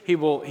 He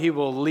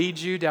will lead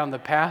you down the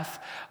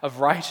path of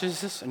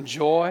righteousness and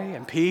joy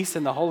and peace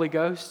in the Holy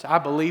Ghost. I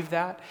believe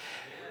that.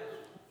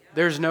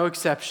 There's no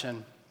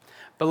exception.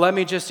 But let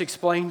me just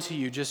explain to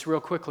you just real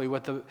quickly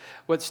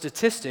what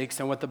statistics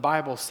and what the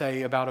Bible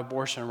say about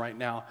abortion right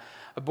now.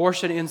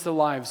 Abortion ends the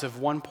lives of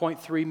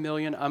 1.3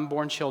 million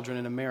unborn children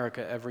in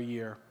America every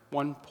year.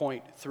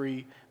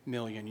 1.3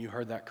 million. You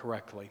heard that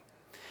correctly.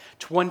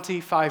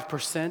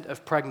 25%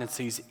 of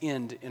pregnancies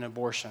end in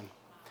abortion.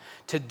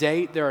 To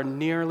date, there are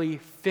nearly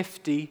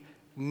 50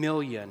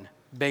 million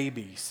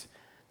babies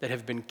that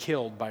have been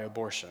killed by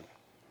abortion.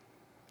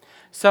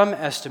 Some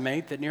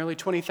estimate that nearly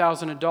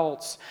 20,000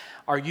 adults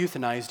are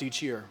euthanized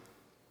each year.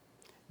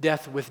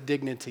 Death with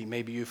dignity,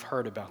 maybe you've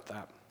heard about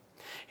that.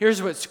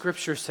 Here's what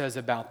Scripture says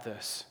about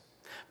this.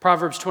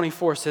 Proverbs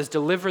 24 says,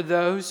 deliver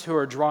those who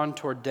are drawn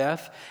toward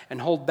death and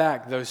hold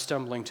back those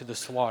stumbling to the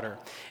slaughter.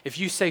 If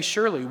you say,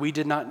 surely we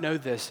did not know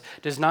this,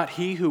 does not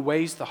he who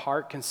weighs the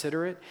heart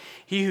consider it?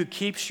 He who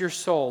keeps your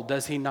soul,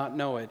 does he not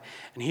know it?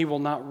 And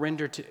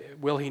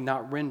will he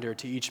not render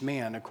to each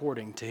man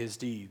according to his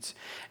deeds?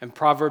 In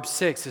Proverbs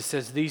 6, it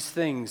says, these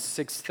things,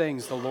 6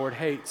 things the Lord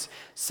hates.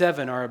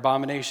 7 are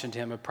abomination to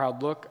him, a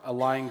proud look, a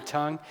lying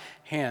tongue,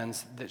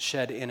 hands that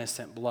shed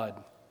innocent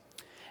blood.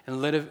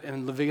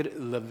 In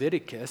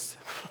Leviticus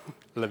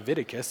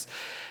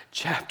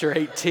chapter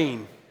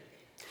 18,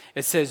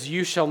 it says,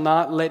 you shall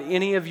not let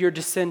any of your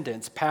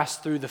descendants pass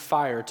through the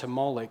fire to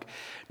Moloch,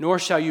 nor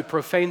shall you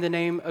profane the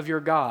name of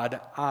your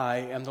God. I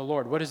am the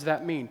Lord. What does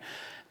that mean?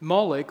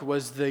 Moloch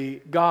was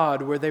the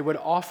god where they would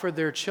offer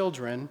their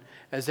children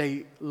as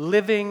a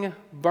living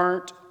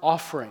burnt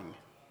offering.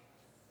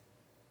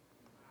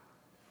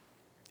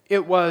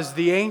 It was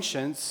the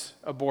ancients'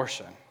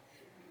 abortion.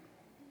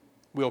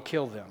 We'll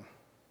kill them.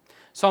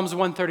 Psalms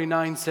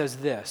 139 says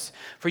this,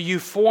 for you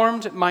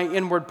formed my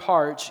inward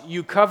parts,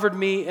 you covered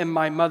me in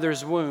my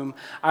mother's womb.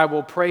 I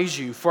will praise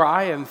you, for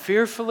I am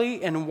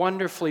fearfully and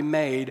wonderfully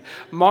made.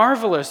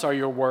 Marvelous are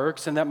your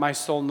works, and that my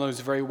soul knows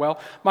very well.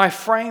 My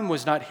frame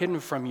was not hidden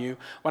from you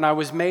when I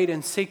was made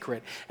in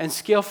secret and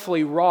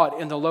skillfully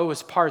wrought in the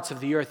lowest parts of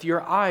the earth.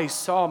 Your eyes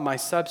saw my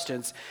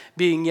substance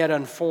being yet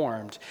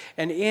unformed,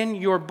 and in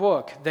your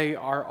book they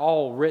are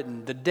all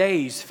written, the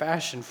days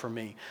fashioned for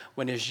me,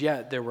 when as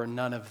yet there were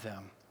none of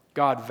them.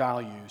 God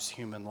values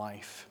human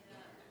life.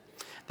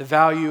 The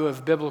value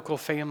of biblical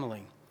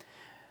family.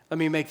 Let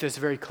me make this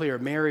very clear.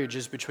 Marriage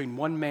is between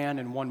one man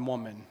and one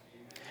woman.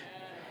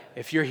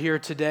 If you're here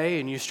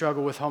today and you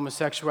struggle with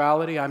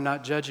homosexuality, I'm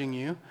not judging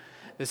you.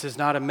 This is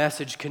not a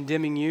message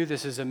condemning you.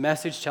 This is a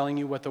message telling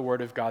you what the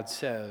Word of God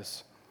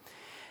says.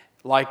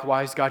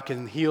 Likewise, God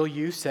can heal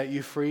you, set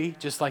you free,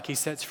 just like He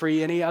sets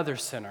free any other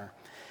sinner.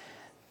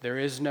 There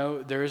is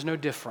no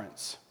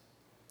difference.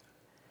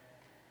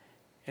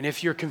 And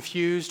if you're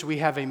confused, we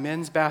have a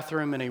men's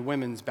bathroom and a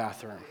women's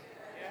bathroom.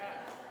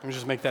 Let me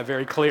just make that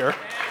very clear.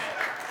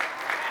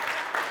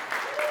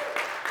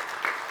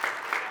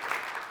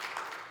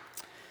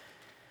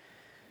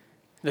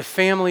 The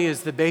family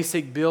is the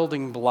basic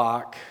building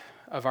block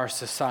of our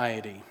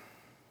society.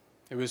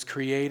 It was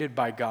created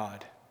by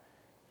God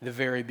at the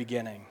very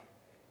beginning.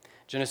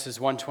 Genesis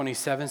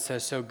 1:27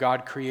 says, so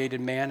God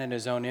created man in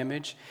his own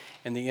image.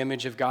 In the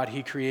image of God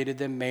he created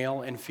them,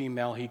 male and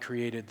female he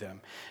created them.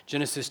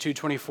 Genesis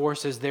 2:24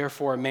 says,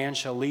 therefore a man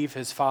shall leave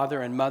his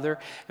father and mother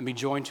and be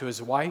joined to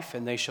his wife,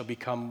 and they shall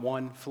become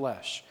one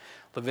flesh.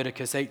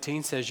 Leviticus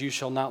 18 says, "You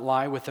shall not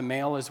lie with a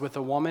male as with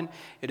a woman.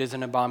 It is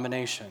an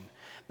abomination."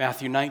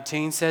 Matthew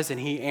 19 says, "And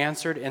he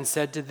answered and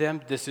said to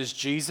them," this is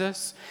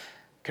Jesus,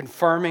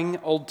 confirming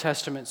Old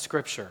Testament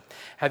scripture,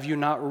 "Have you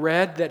not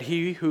read that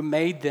he who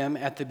made them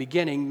at the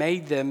beginning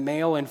made them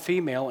male and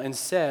female, and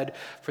said,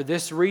 for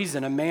this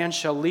reason a man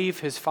shall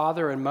leave his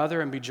father and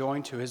mother and be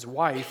joined to his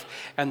wife,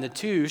 and the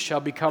two shall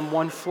become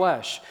one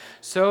flesh.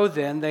 So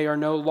then they are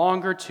no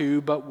longer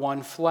two, but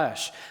one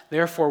flesh.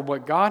 Therefore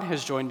what God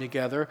has joined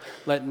together,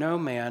 let no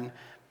man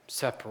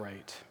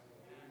separate."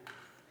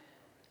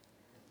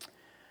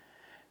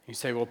 You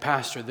say, "Well,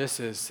 Pastor,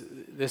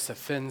 this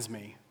offends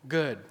me."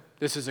 Good.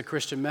 This is a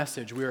Christian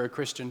message. We are a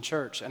Christian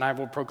church, and I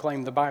will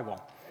proclaim the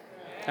Bible.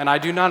 And I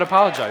do not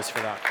apologize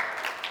for that.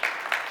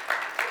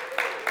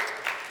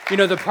 You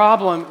know, the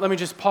problem, let me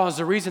just pause.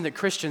 The reason that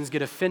Christians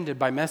get offended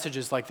by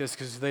messages like this is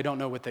because they don't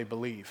know what they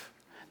believe.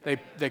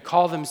 They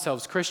call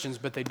themselves Christians,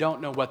 but they don't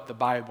know what the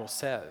Bible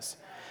says.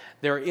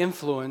 They're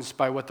influenced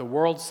by what the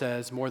world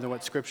says more than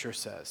what Scripture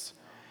says.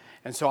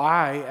 And so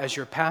I, as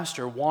your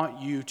pastor, want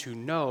you to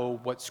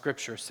know what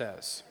Scripture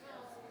says.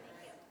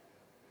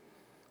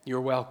 You're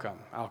welcome.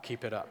 I'll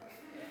keep it up.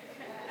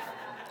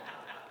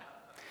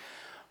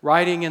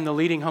 Writing in the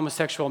leading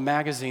homosexual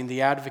magazine,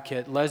 The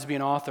Advocate,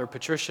 lesbian author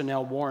Patricia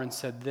Nell Warren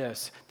said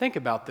this. Think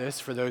about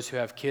this for those who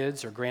have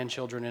kids or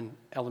grandchildren in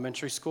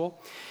elementary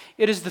school.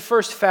 "It is the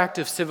first fact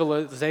of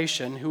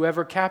civilization.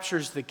 Whoever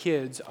captures the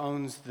kids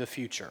owns the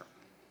future."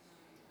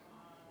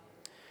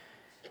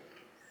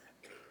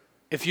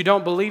 If you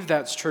don't believe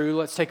that's true,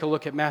 let's take a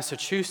look at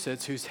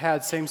Massachusetts, who's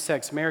had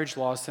same-sex marriage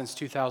laws since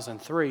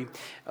 2003.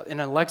 In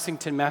a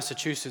Lexington,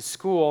 Massachusetts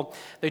school,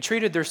 they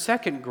treated their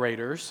second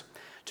graders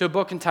to a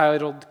book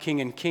entitled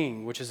King and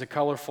King, which is a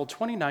colorful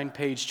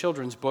 29-page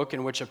children's book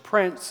in which a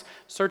prince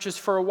searches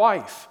for a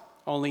wife,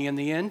 only in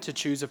the end to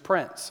choose a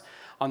prince.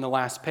 On the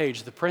last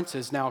page, the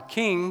princes, now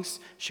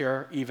kings,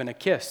 share even a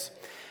kiss.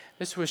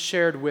 This was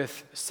shared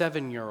with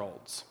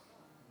 7-year-olds.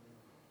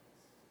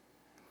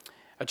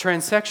 A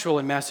transsexual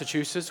in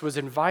Massachusetts was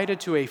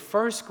invited to a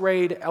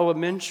first-grade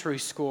elementary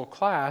school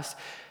class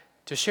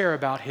to share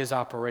about his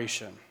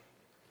operation.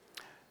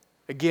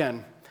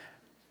 Again,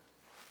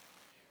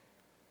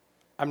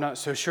 I'm not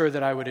so sure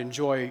that I would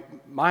enjoy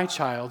my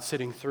child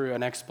sitting through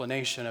an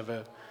explanation of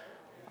an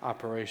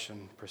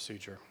operation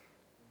procedure.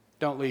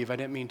 Don't leave. I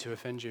didn't mean to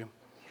offend you.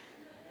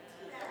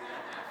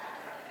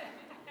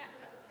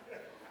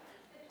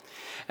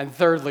 And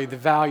thirdly, the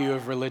value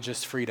of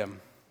religious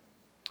freedom.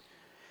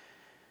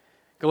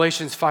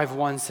 Galatians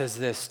 5:1 says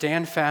this,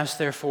 "Stand fast,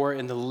 therefore,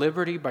 in the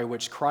liberty by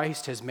which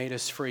Christ has made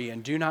us free,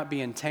 and do not be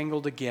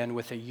entangled again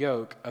with a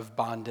yoke of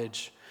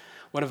bondage."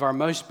 One of our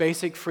most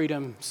basic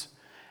freedoms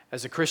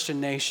as a Christian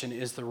nation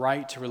is the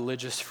right to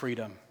religious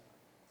freedom.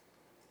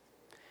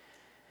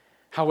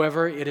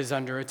 However, it is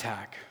under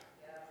attack.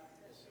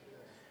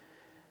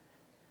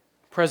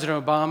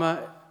 President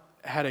Obama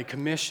had a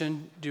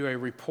commission do a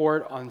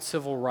report on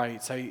civil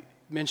rights. I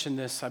mentioned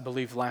this, I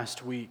believe,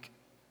 last week.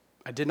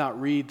 I did not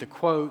read the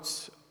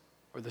quotes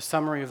or the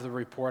summary of the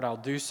report. I'll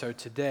do so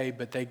today,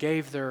 but they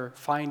gave their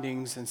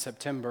findings in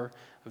September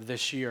of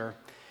this year.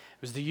 It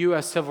was the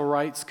U.S. Civil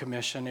Rights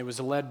Commission. It was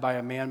led by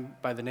a man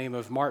by the name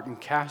of Martin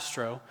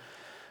Castro,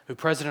 who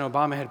President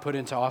Obama had put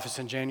into office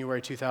in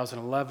January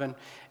 2011,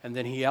 and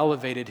then he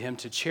elevated him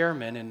to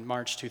chairman in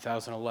March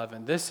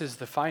 2011. This is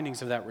the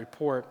findings of that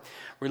report.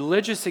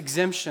 Religious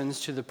exemptions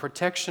to the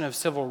protection of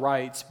civil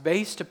rights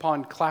based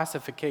upon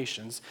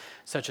classifications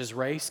such as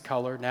race,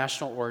 color,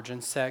 national origin,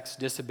 sex,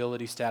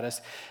 disability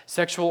status,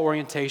 sexual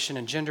orientation,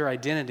 and gender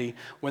identity,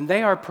 when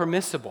they are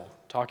permissible,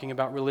 talking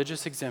about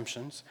religious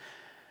exemptions,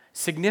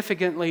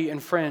 significantly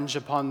infringe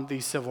upon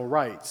these civil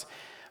rights.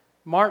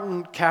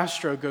 Martin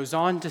Castro goes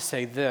on to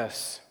say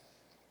this,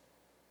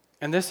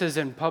 and this is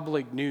in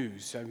public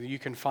news. I mean, you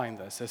can find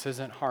this. This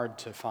isn't hard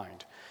to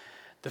find.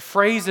 The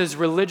phrases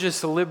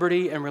religious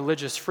liberty and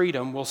religious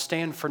freedom will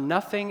stand for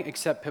nothing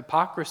except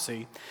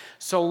hypocrisy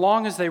so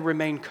long as they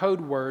remain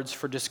code words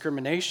for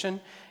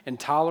discrimination,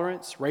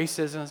 intolerance,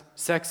 racism,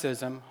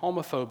 sexism,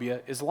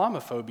 homophobia,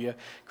 Islamophobia,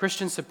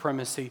 Christian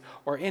supremacy,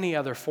 or any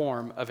other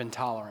form of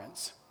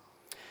intolerance.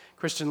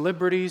 Christian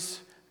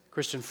liberties,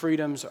 Christian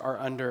freedoms are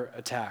under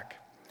attack.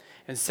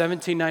 In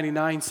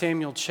 1799,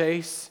 Samuel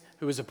Chase,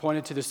 who was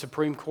appointed to the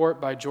Supreme Court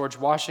by George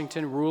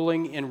Washington,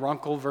 ruling in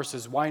Runkle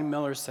versus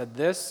Weinmiller, said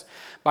this,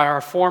 "By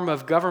our form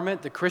of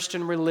government, the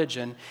Christian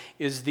religion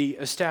is the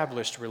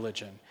established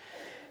religion,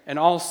 and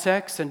all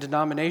sects and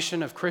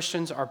denomination of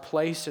Christians are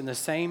placed in the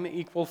same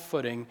equal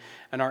footing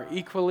and are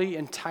equally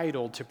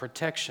entitled to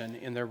protection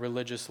in their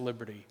religious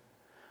liberty."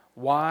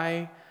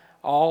 Why,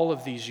 all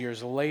of these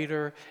years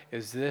later,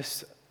 is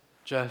this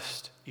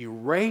just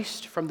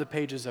erased from the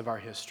pages of our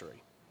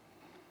history?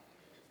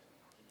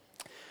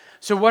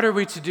 So what are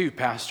we to do,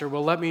 Pastor?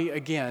 Well, let me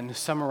again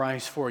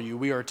summarize for you.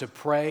 We are to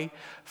pray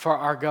for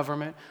our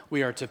government,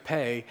 we are to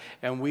pay,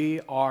 and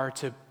we are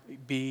to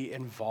be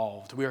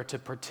involved. We are to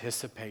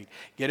participate.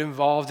 Get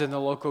involved in the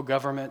local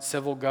government,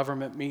 civil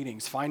government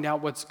meetings. Find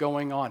out what's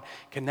going on.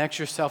 Connect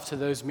yourself to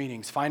those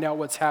meetings. Find out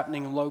what's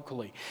happening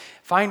locally.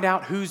 Find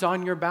out who's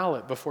on your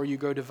ballot before you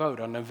go to vote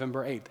on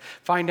November 8th.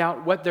 Find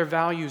out what their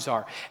values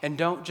are. And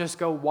don't just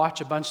go watch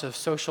a bunch of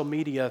social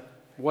media,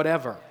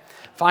 whatever.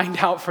 Find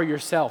out for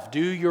yourself. Do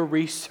your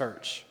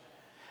research.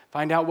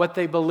 Find out what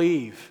they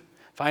believe.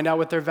 Find out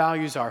what their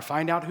values are.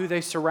 Find out who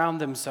they surround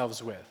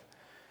themselves with.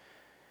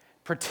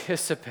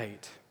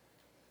 Participate.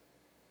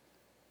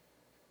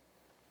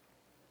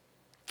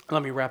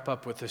 Let me wrap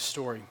up with this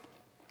story.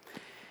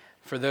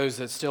 For those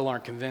that still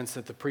aren't convinced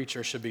that the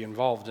preacher should be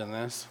involved in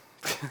this,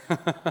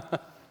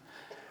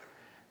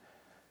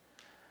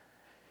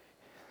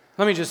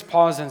 let me just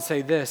pause and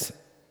say this.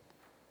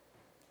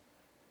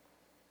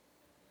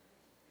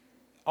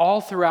 All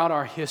throughout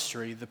our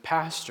history, the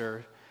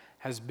pastor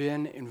has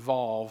been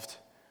involved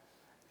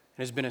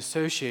and has been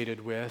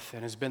associated with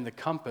and has been the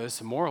compass,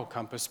 a moral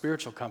compass,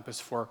 spiritual compass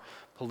for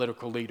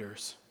political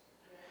leaders.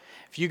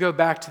 If you go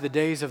back to the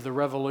days of the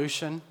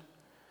Revolution,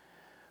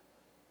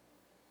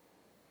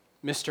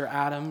 Mr.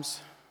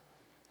 Adams,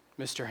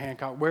 Mr.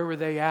 Hancock, where were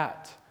they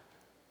at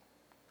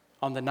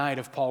on the night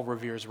of Paul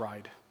Revere's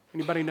ride?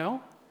 Anybody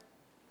know?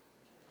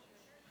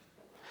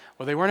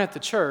 Well, they weren't at the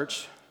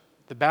church.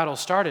 The battle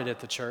started at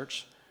the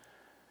church.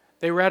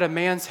 They were at a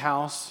man's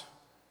house,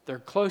 their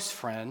close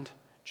friend,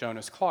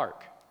 Jonas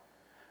Clark.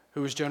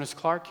 Who was Jonas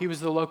Clark? He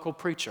was the local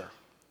preacher.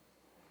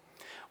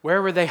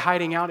 Where were they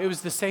hiding out? It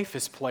was the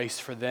safest place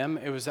for them.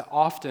 It was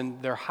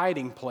often their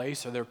hiding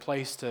place or their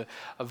place to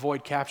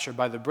avoid capture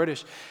by the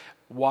British.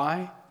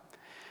 Why?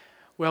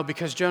 Well,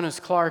 because Jonas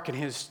Clark and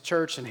his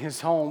church and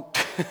his home,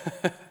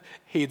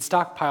 he had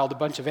stockpiled a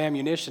bunch of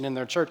ammunition in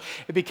their church.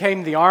 It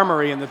became the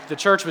armory, and the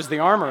church was the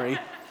armory.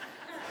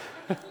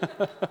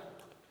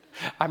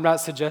 I'm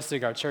not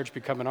suggesting our church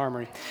become an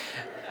armory.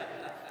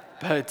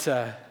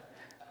 But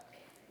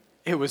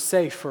it was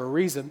safe for a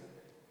reason.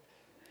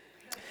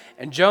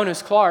 And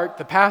Jonas Clark,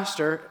 the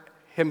pastor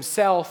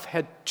himself,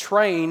 had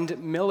trained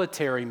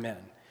military men.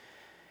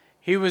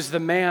 He was the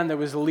man that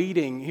was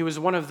leading. He was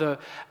one of the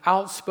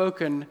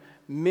outspoken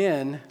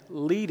men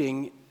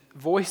leading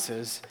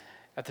voices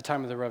at the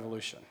time of the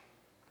Revolution.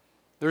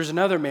 There's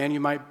another man, you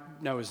might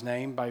know his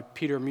name, by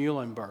Peter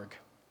Muhlenberg.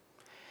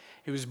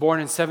 He was born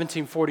in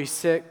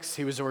 1746.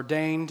 He was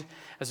ordained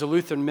as a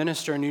Lutheran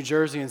minister in New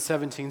Jersey in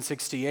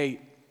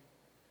 1768.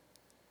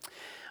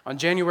 On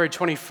January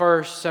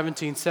 21st,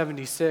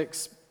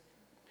 1776,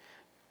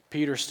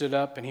 Peter stood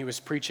up and he was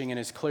preaching in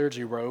his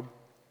clergy robe.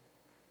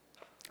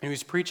 He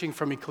was preaching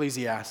from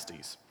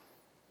Ecclesiastes.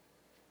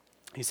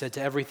 He said,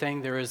 "To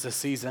everything there is a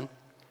season."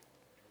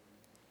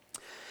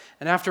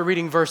 And after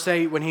reading verse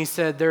 8, when he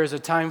said, "There is a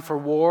time for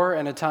war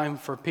and a time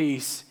for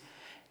peace,"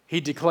 he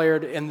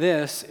declared, "And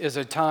this is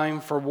a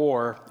time for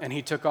war." And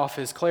he took off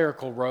his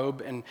clerical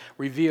robe and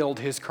revealed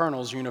his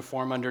colonel's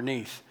uniform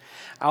underneath.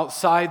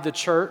 Outside the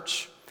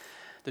church,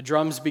 the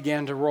drums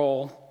began to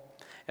roll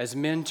as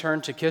men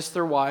turned to kiss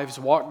their wives,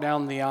 walked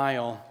down the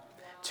aisle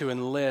to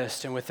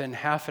enlist, and within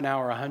half an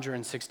hour,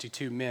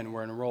 162 men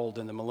were enrolled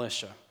in the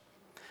militia.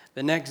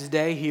 The next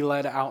day, he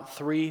led out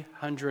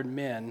 300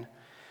 men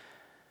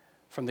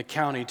from the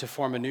county to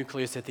form a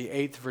nucleus at the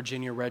 8th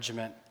Virginia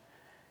Regiment.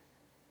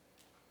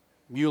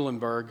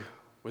 Muhlenberg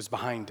was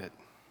behind it.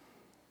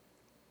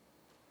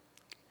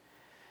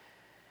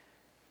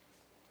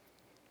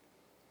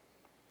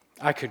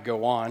 I could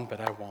go on, but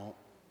I won't.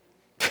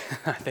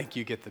 I think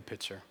you get the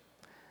picture.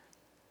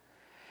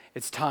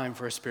 It's time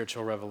for a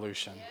spiritual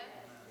revolution.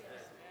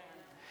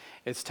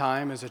 It's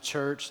time as a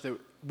church that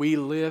we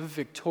live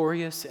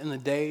victorious in the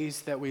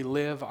days that we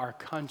live. Our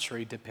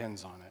country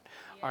depends on it.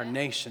 Our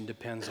nation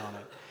depends on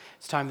it.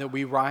 It's time that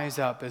we rise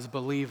up as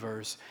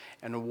believers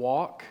and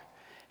walk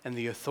in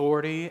the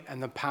authority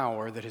and the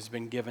power that has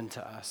been given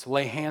to us.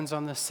 Lay hands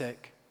on the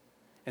sick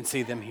and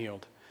see them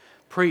healed.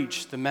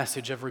 Preach the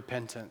message of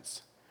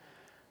repentance.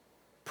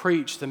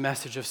 Preach the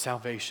message of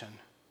salvation.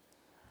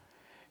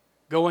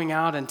 Going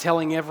out and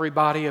telling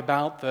everybody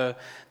about the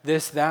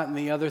this, that, and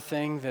the other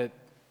thing, that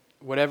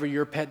whatever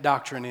your pet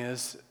doctrine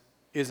is,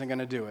 isn't going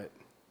to do it.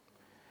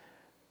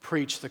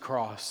 Preach the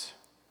cross.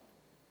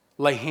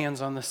 Lay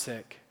hands on the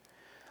sick.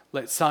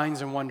 Let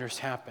signs and wonders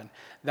happen.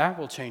 That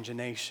will change a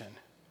nation.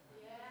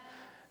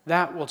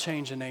 That will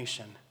change a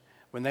nation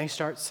when they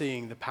start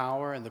seeing the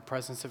power and the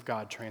presence of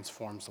God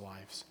transforms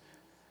lives.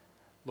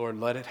 Lord,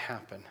 let it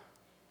happen.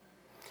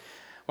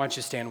 Why don't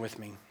you stand with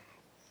me?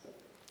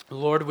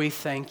 Lord, we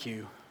thank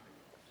you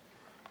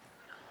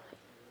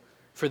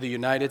for the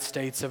United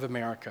States of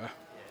America.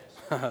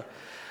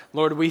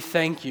 Lord, we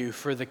thank you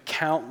for the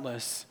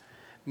countless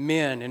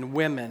men and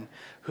women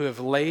who have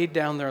laid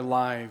down their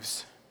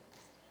lives,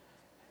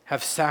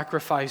 have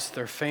sacrificed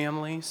their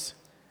families,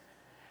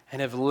 and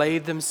have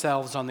laid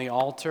themselves on the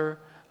altar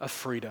of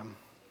freedom.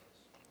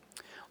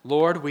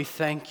 Lord, we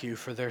thank you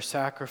for their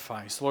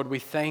sacrifice. Lord, we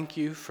thank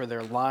you for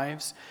their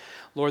lives.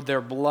 Lord,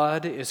 their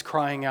blood is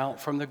crying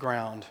out from the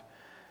ground.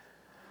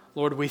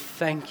 Lord, we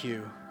thank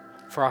you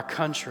for our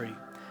country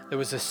that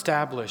was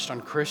established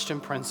on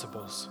Christian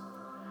principles.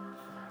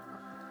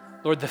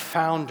 Lord, the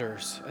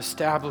founders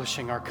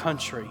establishing our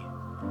country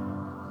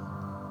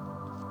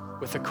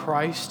with a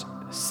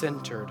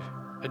Christ-centered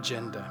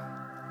agenda.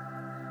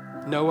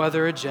 No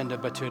other agenda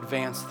but to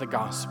advance the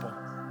gospel.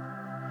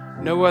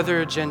 No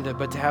other agenda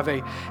but to have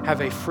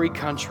a free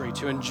country,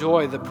 to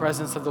enjoy the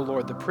presence of the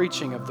Lord, the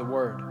preaching of the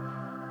word,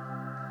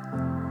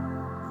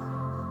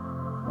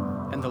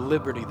 and the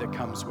liberty that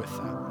comes with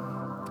that.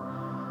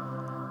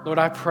 Lord,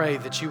 I pray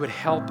that you would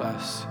help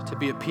us to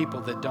be a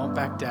people that don't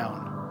back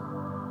down.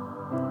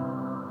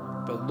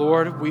 But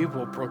Lord, we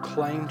will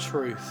proclaim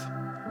truth.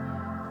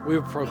 We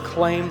will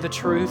proclaim the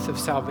truth of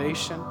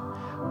salvation.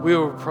 We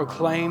will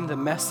proclaim the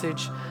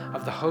message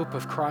of the hope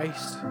of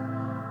Christ.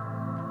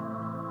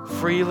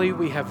 Freely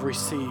we have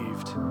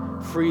received,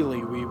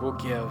 freely we will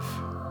give.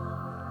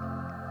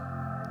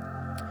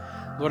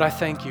 Lord, I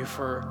thank you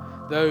for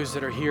those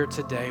that are here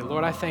today.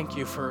 Lord, I thank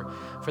you for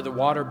the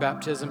water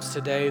baptisms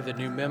today, the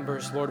new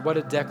members. Lord, what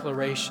a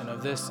declaration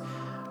of this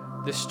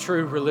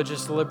true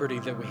religious liberty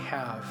that we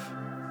have.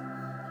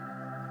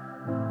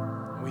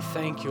 We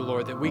thank you,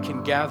 Lord, that we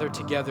can gather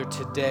together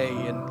today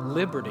in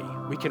liberty.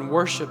 We can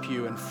worship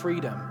you in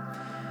freedom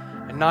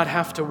and not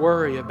have to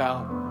worry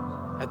about,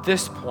 at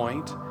this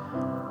point,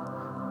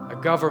 a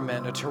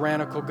government, a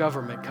tyrannical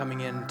government coming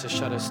in to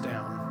shut us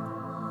down.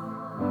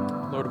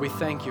 Lord, we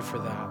thank you for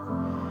that.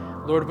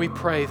 Lord, we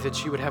pray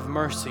that you would have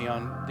mercy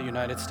on the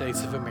United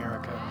States of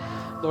America.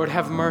 Lord,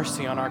 have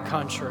mercy on our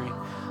country.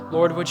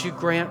 Lord, would you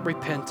grant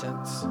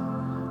repentance?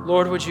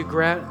 Lord, would you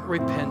grant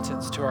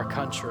repentance to our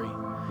country?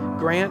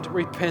 Grant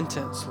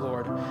repentance,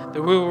 Lord,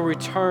 that we will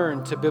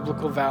return to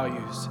biblical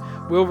values.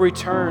 We'll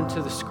return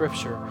to the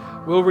Scripture.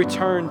 We'll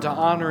return to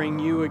honoring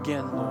you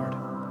again, Lord.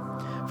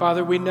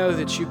 Father, we know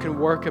that you can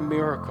work a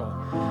miracle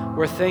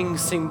where things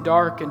seem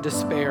dark and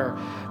despair.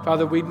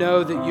 Father, we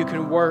know that you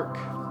can work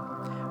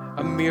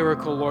a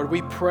miracle, Lord.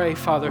 We pray,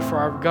 Father, for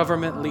our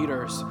government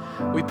leaders.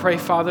 We pray,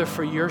 Father,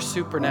 for your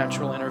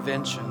supernatural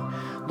intervention.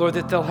 Lord,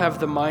 that they'll have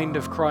the mind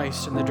of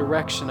Christ and the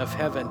direction of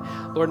heaven.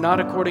 Lord, not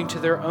according to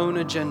their own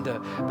agenda,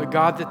 but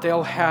God, that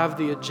they'll have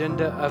the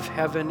agenda of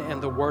heaven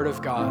and the Word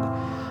of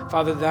God.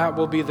 Father, that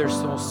will be their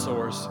sole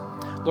source.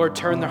 Lord,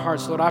 turn their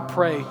hearts. Lord, I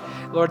pray,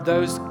 Lord,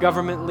 those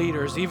government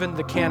leaders, even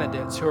the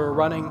candidates who are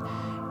running,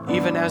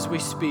 even as we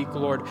speak,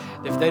 Lord,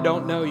 if they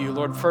don't know you,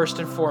 Lord, first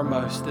and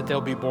foremost, that they'll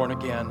be born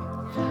again.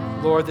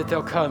 Lord, that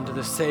they'll come to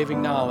the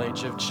saving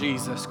knowledge of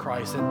Jesus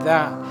Christ. And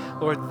that,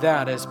 Lord,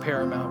 that is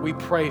paramount. We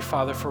pray,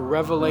 Father, for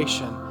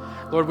revelation.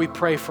 Lord, we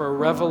pray for a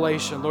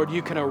revelation. Lord,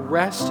 you can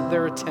arrest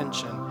their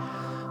attention.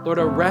 Lord,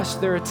 arrest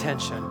their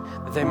attention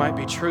that they might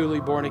be truly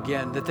born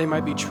again, that they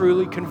might be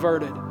truly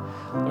converted.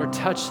 Lord,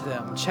 touch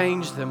them,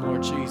 change them,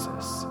 Lord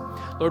Jesus.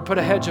 Lord, put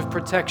a hedge of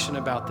protection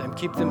about them.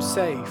 Keep them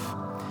safe.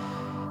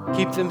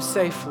 Keep them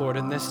safe, Lord,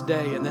 in this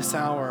day, in this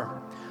hour.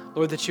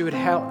 Lord, that you would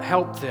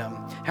help them,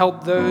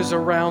 help those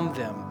around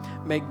them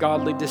make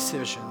godly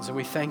decisions. And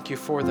we thank you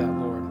for that,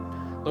 Lord.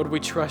 Lord,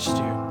 we trust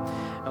you.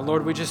 And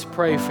Lord, we just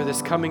pray for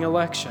this coming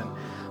election.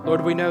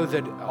 Lord, we know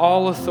that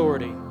all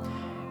authority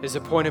is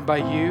appointed by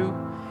you,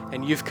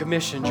 and you've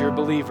commissioned your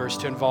believers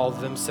to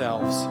involve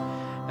themselves.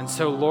 And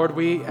so, Lord,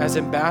 we, as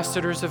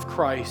ambassadors of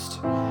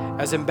Christ,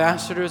 as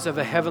ambassadors of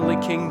a heavenly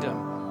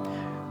kingdom,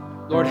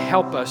 Lord,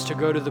 help us to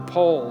go to the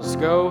polls,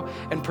 go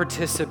and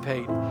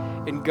participate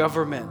in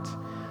government,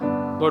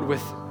 Lord,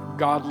 with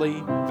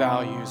godly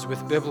values,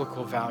 with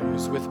biblical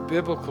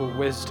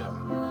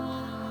wisdom.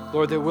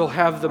 Lord, that we'll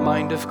have the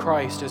mind of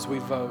Christ as we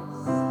vote.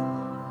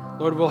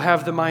 Lord, we'll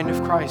have the mind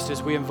of Christ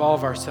as we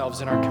involve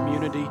ourselves in our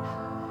community,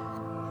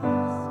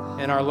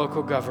 in our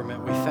local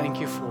government. We thank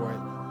you for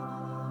it.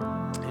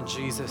 In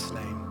Jesus'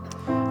 name,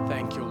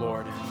 thank you,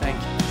 Lord. Thank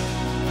you.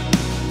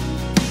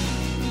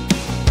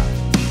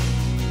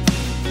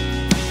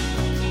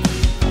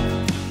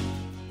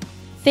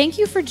 Thank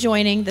you for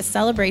joining the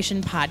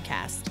Celebration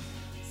Podcast.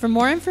 For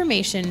more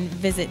information,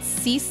 visit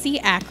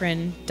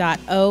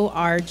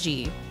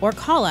ccakron.org or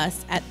call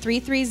us at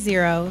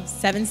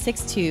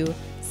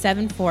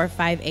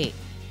 330-762-7458.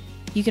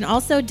 You can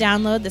also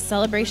download the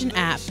Celebration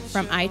app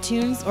from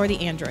iTunes or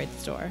the Android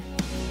store.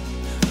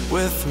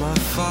 With my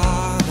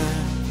Father,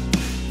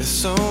 it's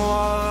so